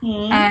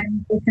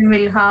 and patient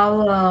will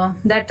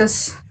have that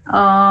is.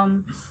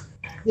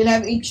 They'll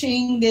have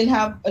itching. They'll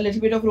have a little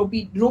bit of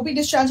ropey. Ropey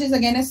discharge is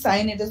again a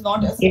sign. It is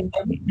not a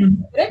symptom.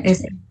 Correct?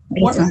 Yes.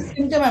 What is the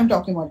symptom I'm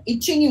talking about?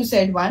 Itching, you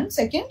said one.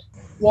 Second,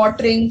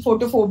 watering,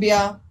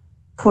 photophobia.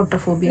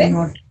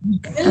 Photophobia.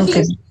 Will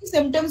these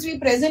symptoms be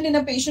present in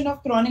a patient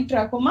of chronic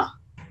trachoma?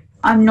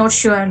 I'm not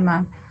sure,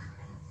 ma'am.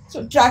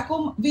 So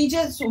trachoma,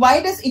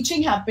 why does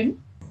itching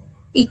happen?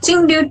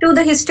 Itching due to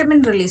the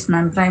histamine release,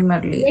 ma'am,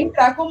 primarily. In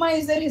trachoma,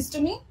 is there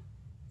histamine?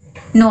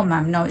 No,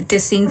 ma'am. No, it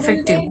is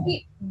infective.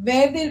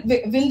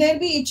 Will there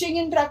be itching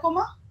in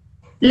trachoma?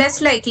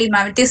 Less likely,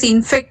 ma'am. It is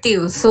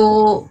infective.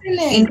 So,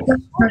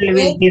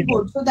 very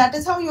good. So that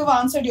is how you've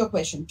answered your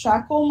question.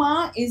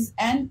 Trachoma is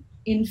an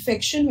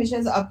infection which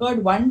has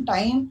occurred one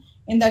time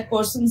in that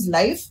person's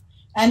life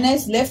and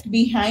has left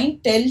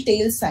behind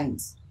telltale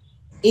signs.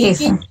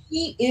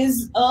 AKT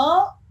is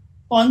a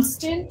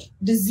constant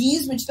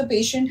disease which the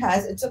patient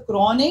has. It's a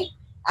chronic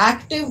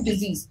active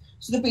disease.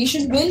 So the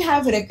patient will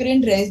have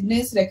recurrent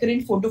redness,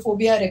 recurrent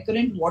photophobia,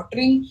 recurrent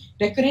watering,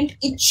 recurrent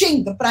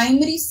itching, the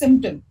primary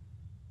symptom.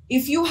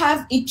 If you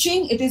have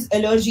itching, it is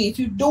allergy. If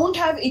you don't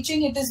have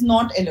itching, it is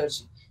not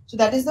allergy. So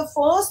that is the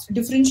first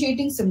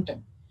differentiating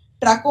symptom.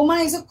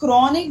 Trachoma is a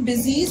chronic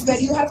disease where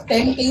you have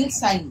telltale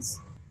signs.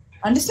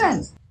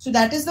 Understand? So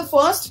that is the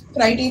first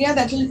criteria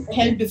that will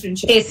help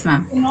differentiate. Yes,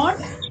 ma'am.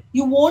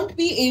 You won't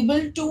be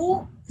able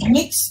to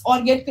mix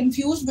or get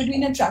confused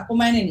between a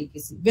trachoma and an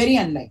AKC. Very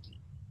unlikely.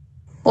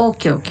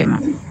 Okay,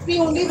 ma'am. We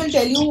only will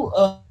tell you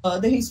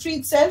the history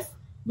itself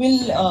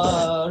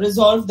will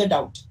resolve the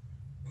doubt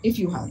if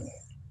you have it.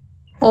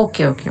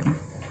 Okay, ma'am.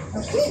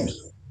 Okay.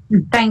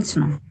 Thanks,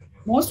 ma'am.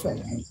 Most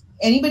welcome.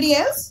 Anybody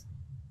else?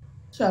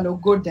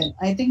 Chalo, good then.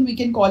 I think we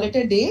can call it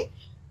a day.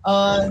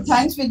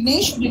 Thanks,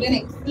 Vignesh. You did an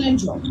excellent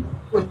job.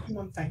 Good.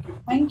 Thank you.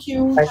 Thank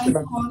you. Thank you,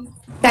 ma'am.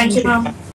 Thank you, ma'am.